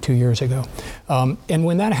 Approximately 2 years ago. And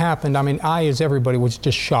when that happened, I, as everybody, was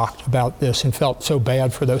just shocked about this and felt so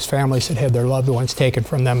bad for those families that had their loved ones taken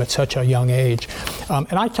from them at such a young age.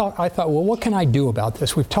 And I thought, well, what can I do about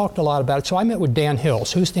this? We've talked a lot about it. So I met with Dan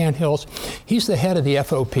Hills. Who's Dan Hills? He's the head of the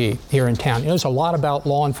FOP here in town. He knows a lot about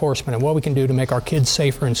law enforcement and what we can do to make our kids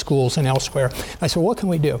safer in schools and elsewhere. I said, what can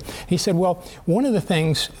we do? He said, well, one of the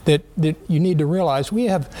things that you need to realize, we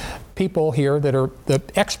have people here that are the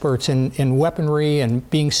experts in weaponry and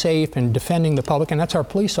being safe and defending the public, and that's our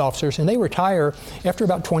police officers, and they retire after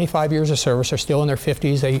about 25 years of service. They're still in their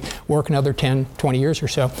 50s. They work another 10, 20 years or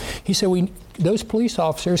so. He said, those police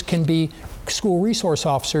officers can be school resource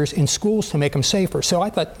officers in schools to make them safer. So I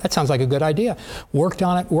thought, that sounds like a good idea. Worked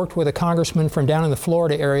on it, worked with a congressman from down in the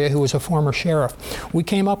Florida area who was a former sheriff. We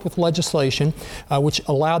came up with legislation which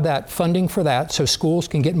allowed that funding for that, so schools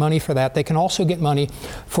can get money for that. They can also get money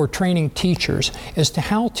for training teachers as to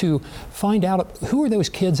how to find out who are those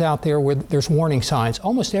kids out there where there's warning signs.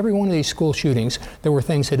 Almost every one of these school shootings, there were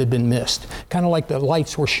things that had been missed. Kind of like the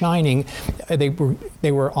lights were shining. They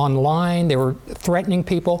were online. They were threatening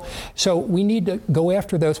people. So we we need to go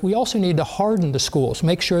after those. We also need to harden the schools,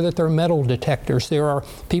 make sure that there are metal detectors. There are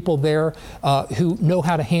people there who know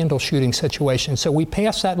how to handle shooting situations. So we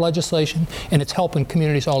passed that legislation, and it's helping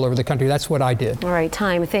communities all over the country. That's what I did. All right,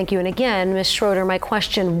 time. Thank you. And again, Ms. Schroeder, my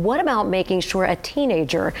question, what about making sure a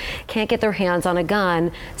teenager can't get their hands on a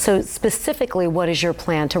gun? So specifically, what is your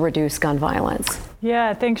plan to reduce gun violence?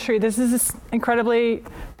 Yeah, thanks, Sri. This is an incredibly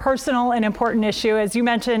personal and important issue. As you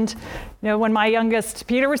mentioned, when my youngest,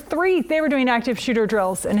 Peter, was 3, they were doing active shooter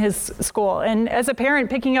drills in his school. And as a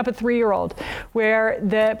parent picking up a 3-year-old, where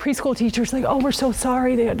the preschool teacher's like, oh, we're so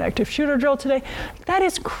sorry, they had an active shooter drill today. That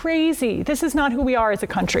is crazy. This is not who we are as a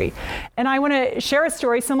country. And I want to share a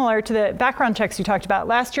story similar to the background checks you talked about.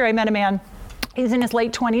 Last year, I met a man. He's in his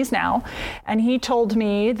late 20s now, and he told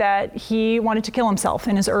me that he wanted to kill himself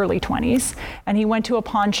in his early 20s, and he went to a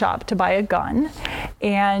pawn shop to buy a gun,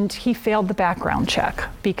 and he failed the background check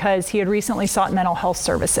because he had recently sought mental health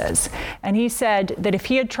services. And he said that if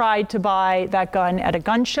he had tried to buy that gun at a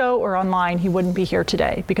gun show or online, he wouldn't be here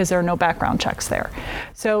today because there are no background checks there.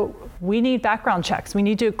 So we need background checks. We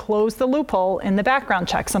need to close the loophole in the background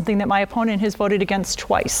check, something that my opponent has voted against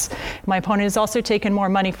twice. My opponent has also taken more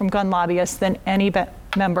money from gun lobbyists than any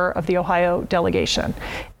member of the Ohio delegation.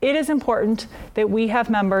 It is important that we have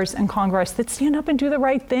members in Congress that stand up and do the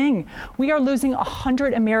right thing. We are losing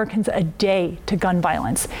 100 Americans a day to gun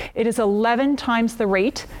violence. It is 11 times the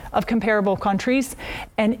rate of comparable countries,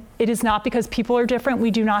 and it is not because people are different. We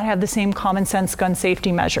do not have the same common sense gun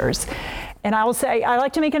safety measures. And I will say, I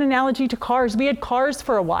like to make an analogy to cars. We had cars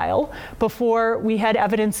for a while before we had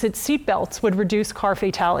evidence that seatbelts would reduce car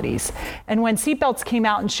fatalities. And when seatbelts came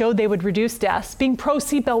out and showed they would reduce deaths, being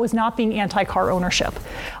pro-seatbelt was not being anti-car ownership.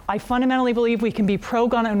 I fundamentally believe we can be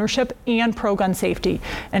pro-gun ownership and pro-gun safety.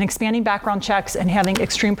 And expanding background checks and having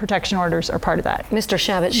extreme protection orders are part of that. Mr.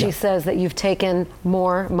 Shabbat, she says that you've taken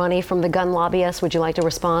more money from the gun lobbyists. Would you like to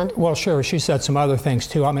respond? Well, sure. She said some other things,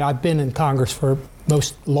 too. I mean, I've been in Congress for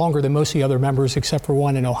longer than most of the other members, except for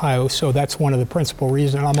one in Ohio. So that's one of the principal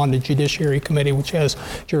reasons. I'm on the Judiciary Committee, which has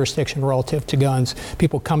jurisdiction relative to guns.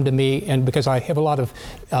 People come to me, and because I have a lot of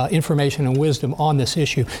information and wisdom on this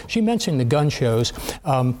issue. She mentioned the gun shows.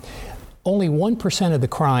 Only 1% of the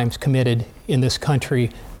crimes committed in this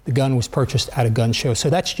country, the gun was purchased at a gun show. So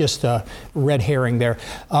that's just a red herring there.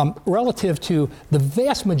 Relative to the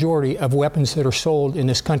vast majority of weapons that are sold in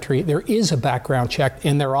this country, there is a background check,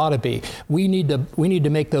 and there ought to be. We need to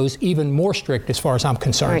make those even more strict as far as I'm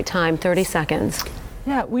concerned. All right, time, 30 seconds.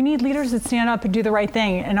 Yeah, we need leaders that stand up and do the right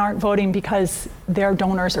thing and aren't voting because their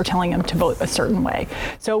donors are telling them to vote a certain way.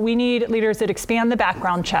 So we need leaders that expand the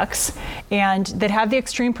background checks and that have the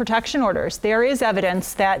extreme protection orders. There is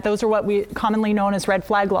evidence that those are what we commonly known as red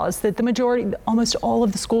flag laws, that the majority, almost all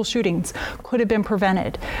of the school shootings could have been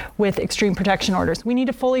prevented with extreme protection orders. We need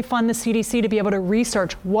to fully fund the CDC to be able to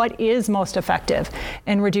research what is most effective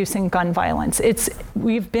in reducing gun violence.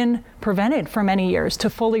 We've been prevented for many years to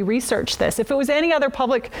fully research this. If it was any other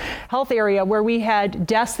public health area where we had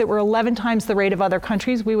deaths that were 11 times the rate of other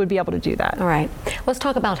countries, we would be able to do that. All right. Let's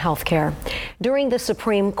talk about health care. During the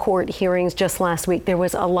Supreme Court hearings just last week, there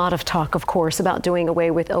was a lot of talk, of course, about doing away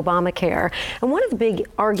with Obamacare. And one of the big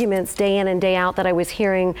arguments day in and day out that I was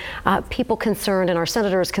hearing people concerned and our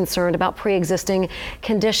senators concerned about pre-existing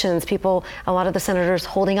conditions, a lot of the senators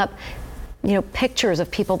holding up pictures of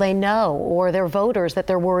people they know or their voters that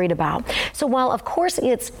they're worried about. So while, of course,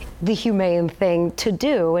 it's the humane thing to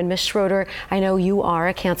do, and Ms. Schroeder, I know you are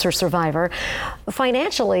a cancer survivor,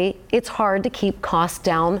 financially, it's hard to keep costs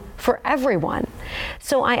down for everyone.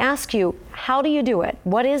 So I ask you, how do you do it?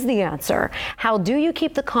 What is the answer? How do you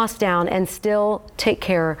keep the costs down and still take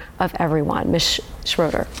care of everyone? Ms.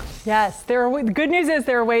 Schroeder. Yes, the good news is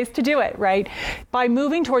there are ways to do it, right? By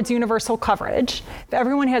moving towards universal coverage, if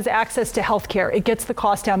everyone has access to health care, it gets the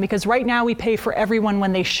cost down, because right now we pay for everyone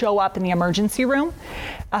when they show up in the emergency room,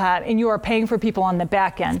 and you are paying for people on the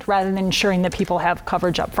back end rather than ensuring that people have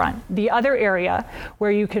coverage up front. The other area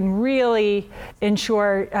where you can really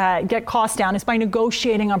get costs down is by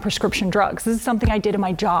negotiating on prescription drugs. This is something I did in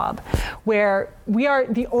my job, where we are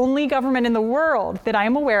the only government in the world that I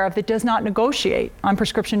am aware of that does not negotiate on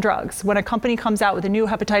prescription drugs. When a company comes out with a new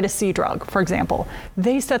hepatitis C drug, for example,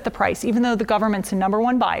 they set the price. Even though the government's a number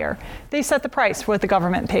one buyer, they set the price for what the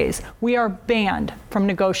government pays. We are banned from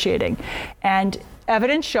negotiating. And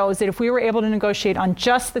evidence shows that if we were able to negotiate on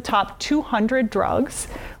just the top 200 drugs,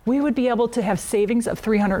 we would be able to have savings of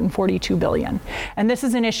 $342 billion. And this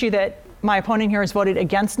is an issue that my opponent here has voted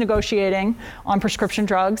against negotiating on prescription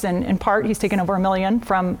drugs, and in part, he's taken over $1 million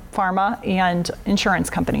from pharma and insurance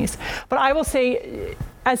companies. But I will say,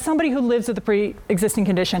 as somebody who lives with a pre-existing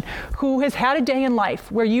condition, who has had a day in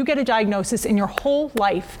life where you get a diagnosis and your whole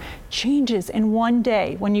life changes in one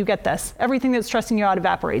day when you get this, everything that's stressing you out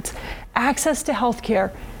evaporates. Access to health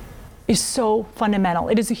care is so fundamental.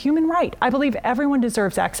 It is a human right. I believe everyone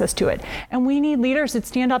deserves access to it. And we need leaders that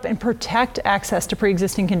stand up and protect access to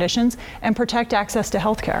pre-existing conditions and protect access to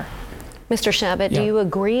health care. Mr. Shabbat, do you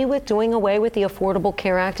agree with doing away with the Affordable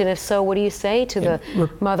Care Act? And if so, what do you say to the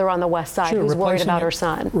mother on the West Side who's worried about her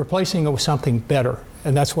son? Replacing it with something better,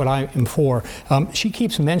 and that's what I am for. She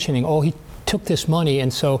keeps mentioning, he took this money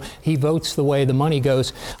and so he votes the way the money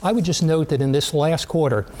goes. I would just note that in this last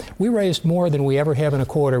quarter, we raised more than we ever have in a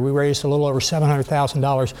quarter. We raised a little over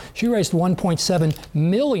 $700,000. She raised $1.7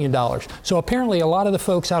 million. So apparently a lot of the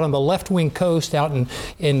folks out on the left-wing coast, out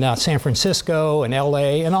in San Francisco and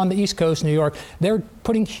LA and on the East Coast, New York, they're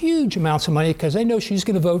putting huge amounts of money because they know she's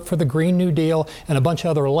going to vote for the Green New Deal and a bunch of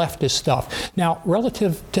other leftist stuff. Now,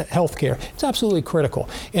 relative to health care, it's absolutely critical.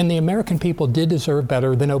 And the American people did deserve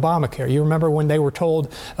better than Obamacare. You remember when they were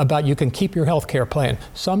told about you can keep your health care plan.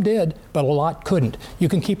 Some did, but a lot couldn't. You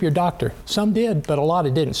can keep your doctor. Some did, but a lot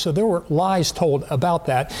of didn't. So there were lies told about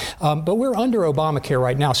that. But we're under Obamacare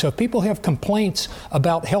right now. So if people have complaints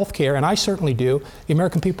about health care, and I certainly do, the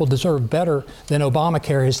American people deserve better than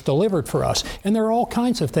Obamacare has delivered for us. And there are all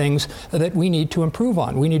kinds of things that we need to improve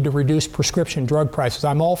on. We need to reduce prescription drug prices.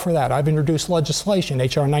 I'm all for that. I've introduced legislation,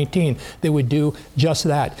 H.R. 19, that would do just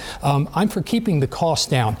that. I'm for keeping the costs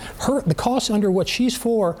down. The costs under what she's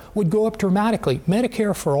for would go up dramatically.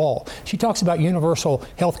 Medicare for all. She talks about universal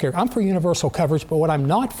health care. I'm for universal coverage, but what I'm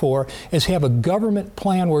not for is have a government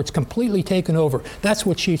plan where it's completely taken over. That's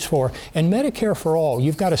what she's for. And Medicare for all,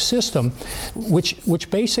 you've got a system which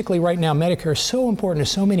basically right now, Medicare is so important to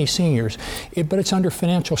so many seniors, but it's under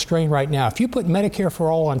financial strain right now. If you put Medicare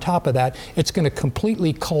for all on top of that, it's going to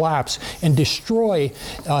completely collapse and destroy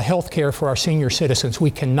health care for our senior citizens.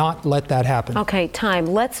 We cannot let that happen. Okay, time.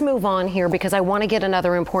 Let's move on here because I want to get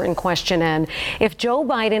another important question in. If Joe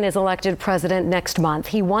Biden is elected president next month,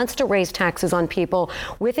 he wants to raise taxes on people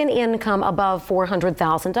with an income above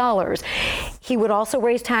 $400,000. He would also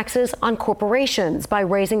raise taxes on corporations by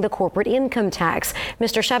raising the corporate income tax.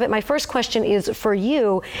 Mr. Shabbat, my first question is for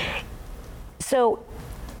you. So,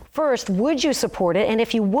 first, would you support it? And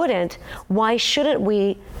if you wouldn't, why shouldn't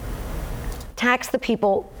we tax the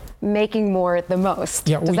people making more the most?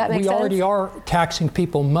 Yeah, Does that make sense? We already are taxing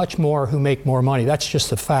people much more who make more money. That's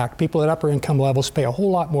just a fact. People at upper income levels pay a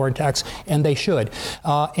whole lot more in tax, and they should.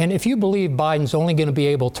 And if you believe Biden's only going to be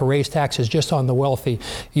able to raise taxes just on the wealthy,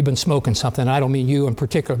 you've been smoking something. I don't mean you in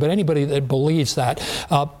particular, but anybody that believes that.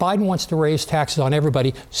 Biden wants to raise taxes on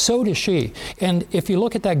everybody. So does she. And if you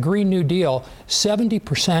look at that Green New Deal,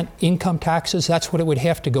 70% income taxes, that's what it would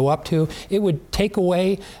have to go up to. It would take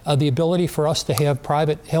away the ability for us to have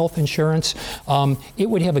private health insurance. It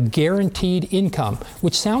would have a guaranteed income,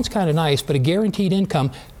 which sounds kind of nice, but a guaranteed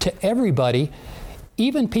income to everybody,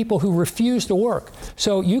 even people who refuse to work.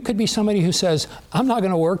 So you could be somebody who says, I'm not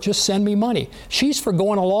going to work, just send me money. She's for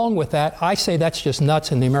going along with that. I say that's just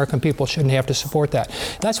nuts, and the American people shouldn't have to support that.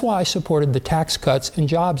 That's why I supported the Tax Cuts and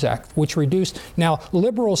Jobs Act, which reduced. Now,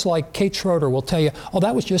 liberals like Kate Schroeder will tell you,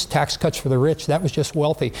 that was just tax cuts for the rich. That was just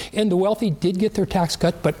wealthy. And the wealthy did get their tax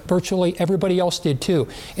cut, but virtually everybody else did too.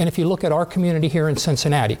 And if you look at our community here in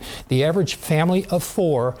Cincinnati, the average family of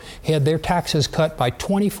 4 had their taxes cut by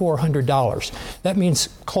 $2,400. That means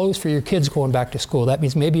clothes for your kids going back to school. That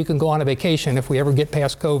means maybe you can go on a vacation if we ever get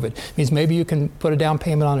past COVID. It means maybe you can put a down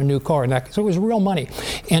payment on a new car. So it was real money.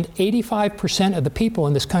 And 85% of the people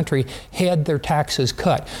in this country had their taxes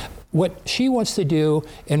cut. What she wants to do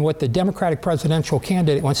and what the Democratic presidential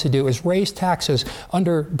candidate wants to do is raise taxes.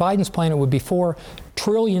 Under Biden's plan, it would be $4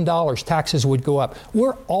 trillion taxes would go up.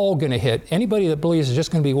 We're all going to hit. Anybody that believes it's just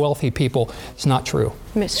going to be wealthy people, it's not true.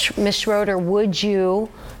 Ms. Schroeder, would you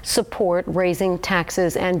support raising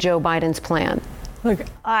taxes and Joe Biden's plan? Look,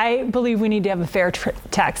 I believe we need to have a fair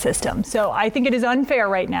tax system. So I think it is unfair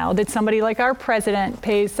right now that somebody like our president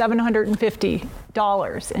pays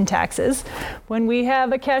 $750 in taxes when we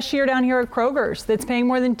have a cashier down here at Kroger's that's paying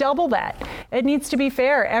more than double that. It needs to be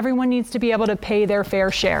fair. Everyone needs to be able to pay their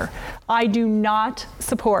fair share. I do not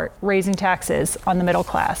support raising taxes on the middle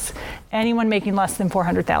class. Anyone making less than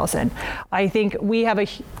 $400,000. I think we have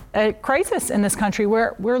a crisis in this country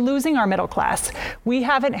where we're losing our middle class. We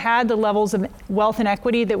haven't had the levels of wealth and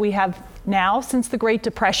equity that we have now since the Great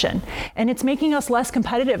Depression. And it's making us less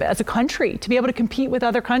competitive as a country to be able to compete with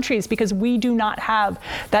other countries because we do not have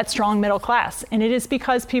that strong middle class. And it is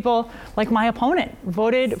because people like my opponent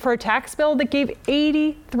voted for a tax bill that gave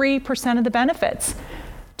 83% of the benefits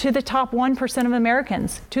to the top 1% of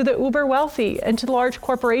Americans, to the uber wealthy, and to the large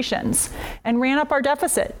corporations, and ran up our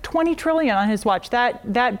deficit, $20 trillion on his watch.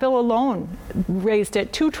 That bill alone raised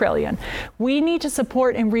it $2 trillion. We need to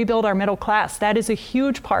support and rebuild our middle class. That is a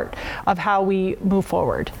huge part of how we move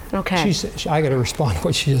forward. Okay. I got to respond to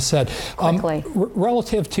what she just said. Quickly.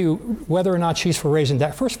 Relative to whether or not she's for raising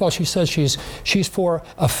tax, first of all, she says she's for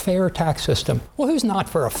a fair tax system. Well, who's not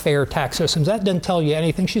for a fair tax system? That doesn't tell you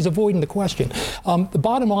anything. She's avoiding the question. The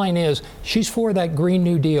bottom line is she's for that Green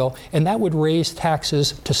New Deal, and that would raise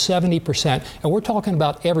taxes to 70%. And we're talking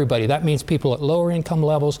about everybody. That means people at lower income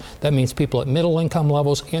levels. That means people at middle income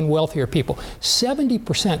levels and wealthier people.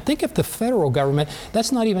 70%. Think if the federal government,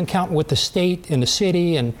 that's not even counting with the state and the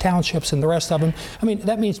city and townships and the rest of them. I mean,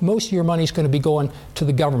 that means most of your money is going to be going to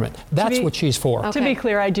the government. That's what she's for. Okay. To be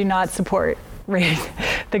clear, I do not support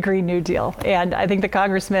the Green New Deal. And I think the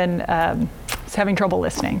congressman is having trouble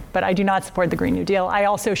listening, but I do not support the Green New Deal. I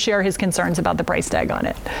also share his concerns about the price tag on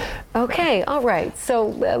it. Okay, all right. So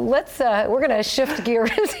we're going to shift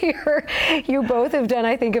gears here. You both have done,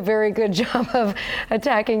 I think, a very good job of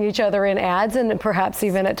attacking each other in ads and perhaps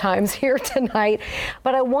even at times here tonight.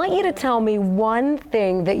 But I want you to tell me one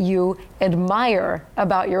thing that you admire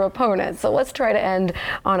about your opponent. So let's try to end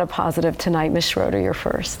on a positive tonight. Ms. Schroeder, you're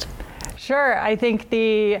first. Sure. I think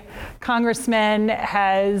the congressman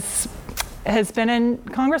has been in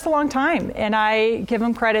Congress a long time, and I give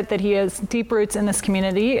him credit that he has deep roots in this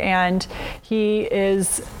community, and he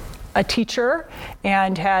is a teacher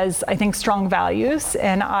and has, I think, strong values,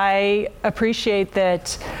 and I appreciate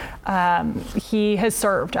that he has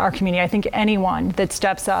served our community. I think anyone that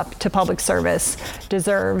steps up to public service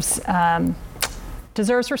deserves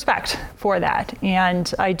respect for that.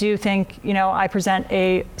 And I do think, I present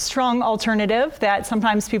a strong alternative that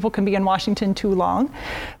sometimes people can be in Washington too long,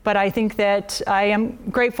 but I think that I am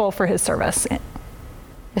grateful for his service.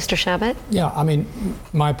 Mr. Shabbat? Yeah, I mean,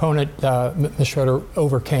 my opponent, Ms. Schroeder,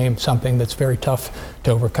 overcame something that's very tough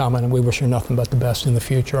to overcome, and we wish her nothing but the best in the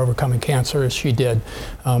future, overcoming cancer as she did.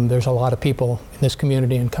 There's a lot of people in this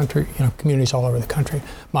community and country, communities all over the country.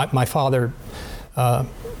 My father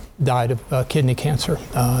died of kidney cancer,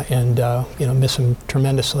 and miss him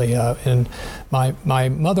tremendously. And my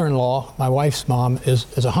mother-in-law, my wife's mom, is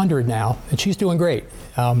 100 now, and she's doing great.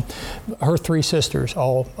 Her three sisters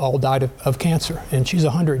all died of cancer, and she's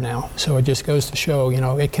 100 now. So it just goes to show,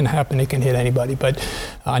 it can happen, it can hit anybody. But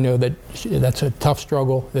I know that that's a tough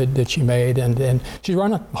struggle that she made, and she's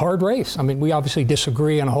run a hard race. I mean, we obviously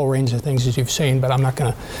disagree on a whole range of things, as you've seen, but I'm not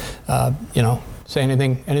going to, say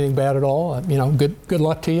anything bad at all. Good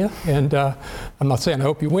luck to you, and I'm not saying I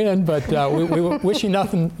hope you win, but we wish you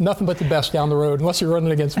nothing but the best down the road, unless you're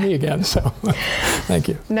running against me again. So, thank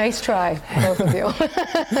you. Nice try, both of you.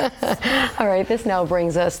 All right, this now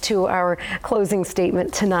brings us to our closing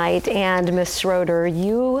statement tonight, and Ms. Schroeder,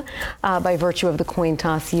 you, by virtue of the coin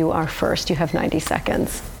toss, you are first. You have 90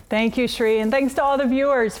 seconds. Thank you, Shri, and thanks to all the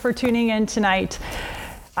viewers for tuning in tonight.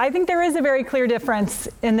 I think there is a very clear difference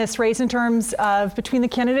in this race in terms of between the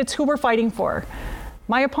candidates who we're fighting for.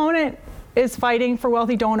 My opponent is fighting for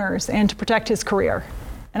wealthy donors and to protect his career,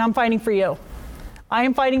 and I'm fighting for you. I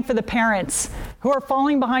am fighting for the parents who are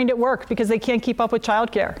falling behind at work because they can't keep up with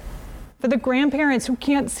childcare, for the grandparents who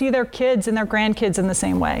can't see their kids and their grandkids in the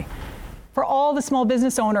same way, for all the small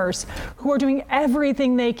business owners who are doing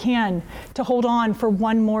everything they can to hold on for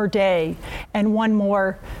one more day and one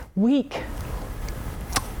more week.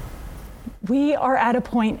 We are at a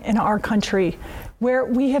point in our country where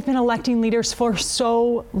we have been electing leaders for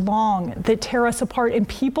so long that tear us apart, and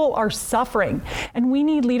people are suffering. And we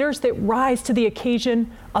need leaders that rise to the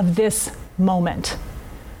occasion of this moment.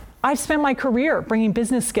 I've spent my career bringing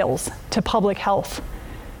business skills to public health,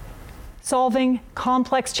 solving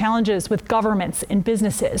complex challenges with governments and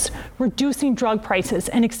businesses, reducing drug prices,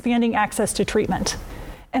 and expanding access to treatment.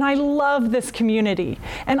 And I love this community,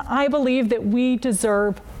 and I believe that we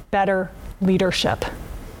deserve better leadership.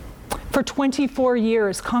 For 24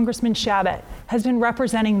 years, Congressman Shabbat has been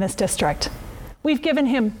representing this district. We've given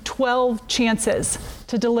him 12 chances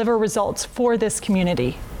to deliver results for this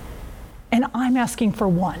community, and I'm asking for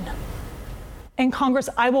one. In Congress,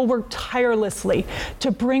 I will work tirelessly to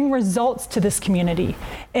bring results to this community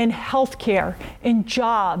in healthcare, in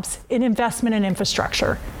jobs, in investment and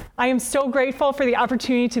infrastructure. I am so grateful for the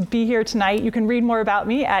opportunity to be here tonight. You can read more about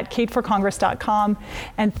me at kateforcongress.com.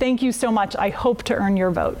 And thank you so much. I hope to earn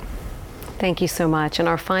your vote. Thank you so much. And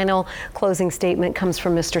our final closing statement comes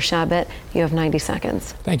from Mr. Shabbat. You have 90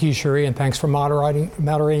 seconds. Thank you, Cherie, and thanks for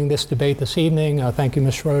moderating this debate this evening. Thank you,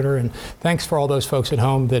 Ms. Schroeder, and thanks for all those folks at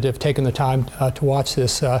home that have taken the time to watch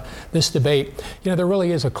this debate. You know, there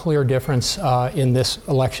really is a clear difference in this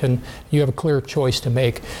election. You have a clear choice to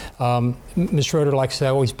make. Ms. Schroeder, like I said,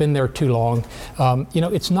 I've always been there too long. You know,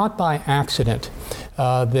 it's not by accident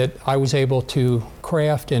that I was able to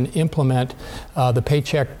craft and implement the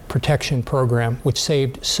Paycheck Protection Program, which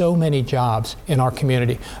saved so many jobs in our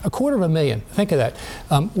community. 250,000, think of that.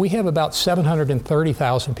 We have about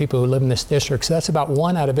 730,000 people who live in this district, so that's about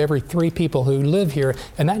 1 out of every 3 people who live here,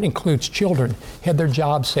 and that includes children, had their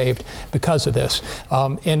jobs saved because of this.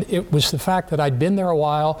 And it was the fact that I'd been there a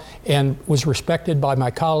while and was respected by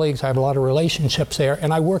my colleagues. I have a lot of relationships there,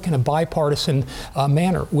 and I work in a bipartisan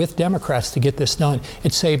manner with Democrats to get this done.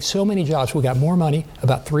 It saved so many jobs. We got more money,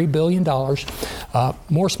 about $3 billion.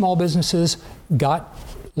 More small businesses got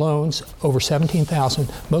loans, over 17,000.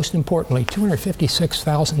 Most importantly,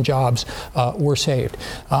 256,000 jobs were saved.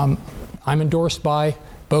 I'm endorsed by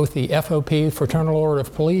both the FOP, Fraternal Order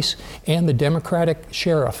of Police, and the Democratic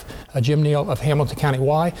Sheriff, Jim Neal of Hamilton County.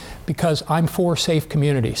 Why? Because I'm for safe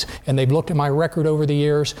communities, and they've looked at my record over the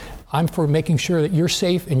years. I'm for making sure that you're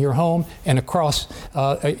safe in your home and across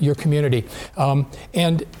your community.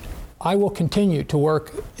 And I will continue to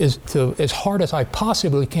work as hard as I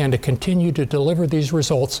possibly can to continue to deliver these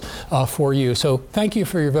results for you. So thank you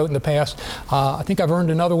for your vote in the past. I think I've earned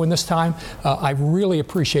another one this time. I really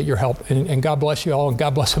appreciate your help, and God bless you all, and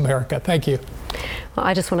God bless America. Thank you. Well,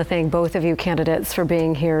 I just want to thank both of you candidates for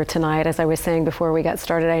being here tonight. As I was saying before we got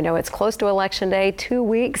started, I know it's close to Election Day. 2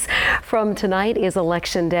 weeks from tonight is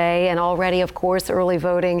Election Day, and already, of course, early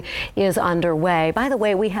voting is underway. By the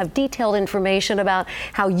way, we have detailed information about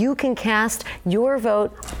how you can cast your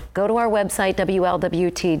vote. Go to our website,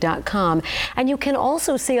 WLWT.com, and you can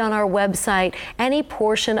also see on our website any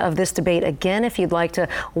portion of this debate. Again, if you'd like to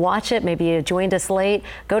watch it, maybe you joined us late,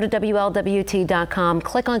 go to WLWT.com,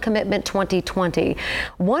 click on Commitment 2020.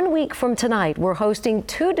 1 week from tonight, we're hosting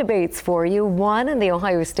 2 debates for you, one in the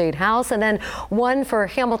Ohio State House and then one for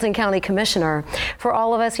Hamilton County Commissioner. For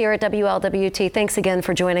all of us here at WLWT, thanks again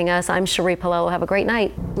for joining us. I'm Cherie Palello. Have a great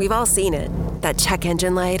night. We've all seen it. That check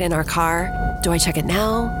engine light in our car. Do I check it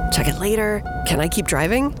now? Check it later? Can I keep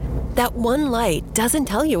driving? That one light doesn't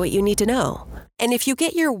tell you what you need to know. And if you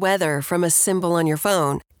get your weather from a symbol on your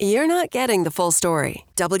phone, you're not getting the full story.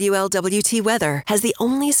 WLWT Weather has the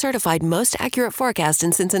only certified most accurate forecast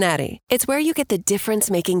in Cincinnati. It's where you get the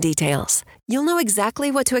difference-making details. You'll know exactly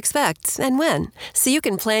what to expect and when, so you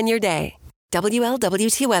can plan your day.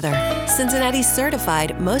 WLWT Weather, Cincinnati's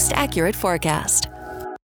certified most accurate forecast.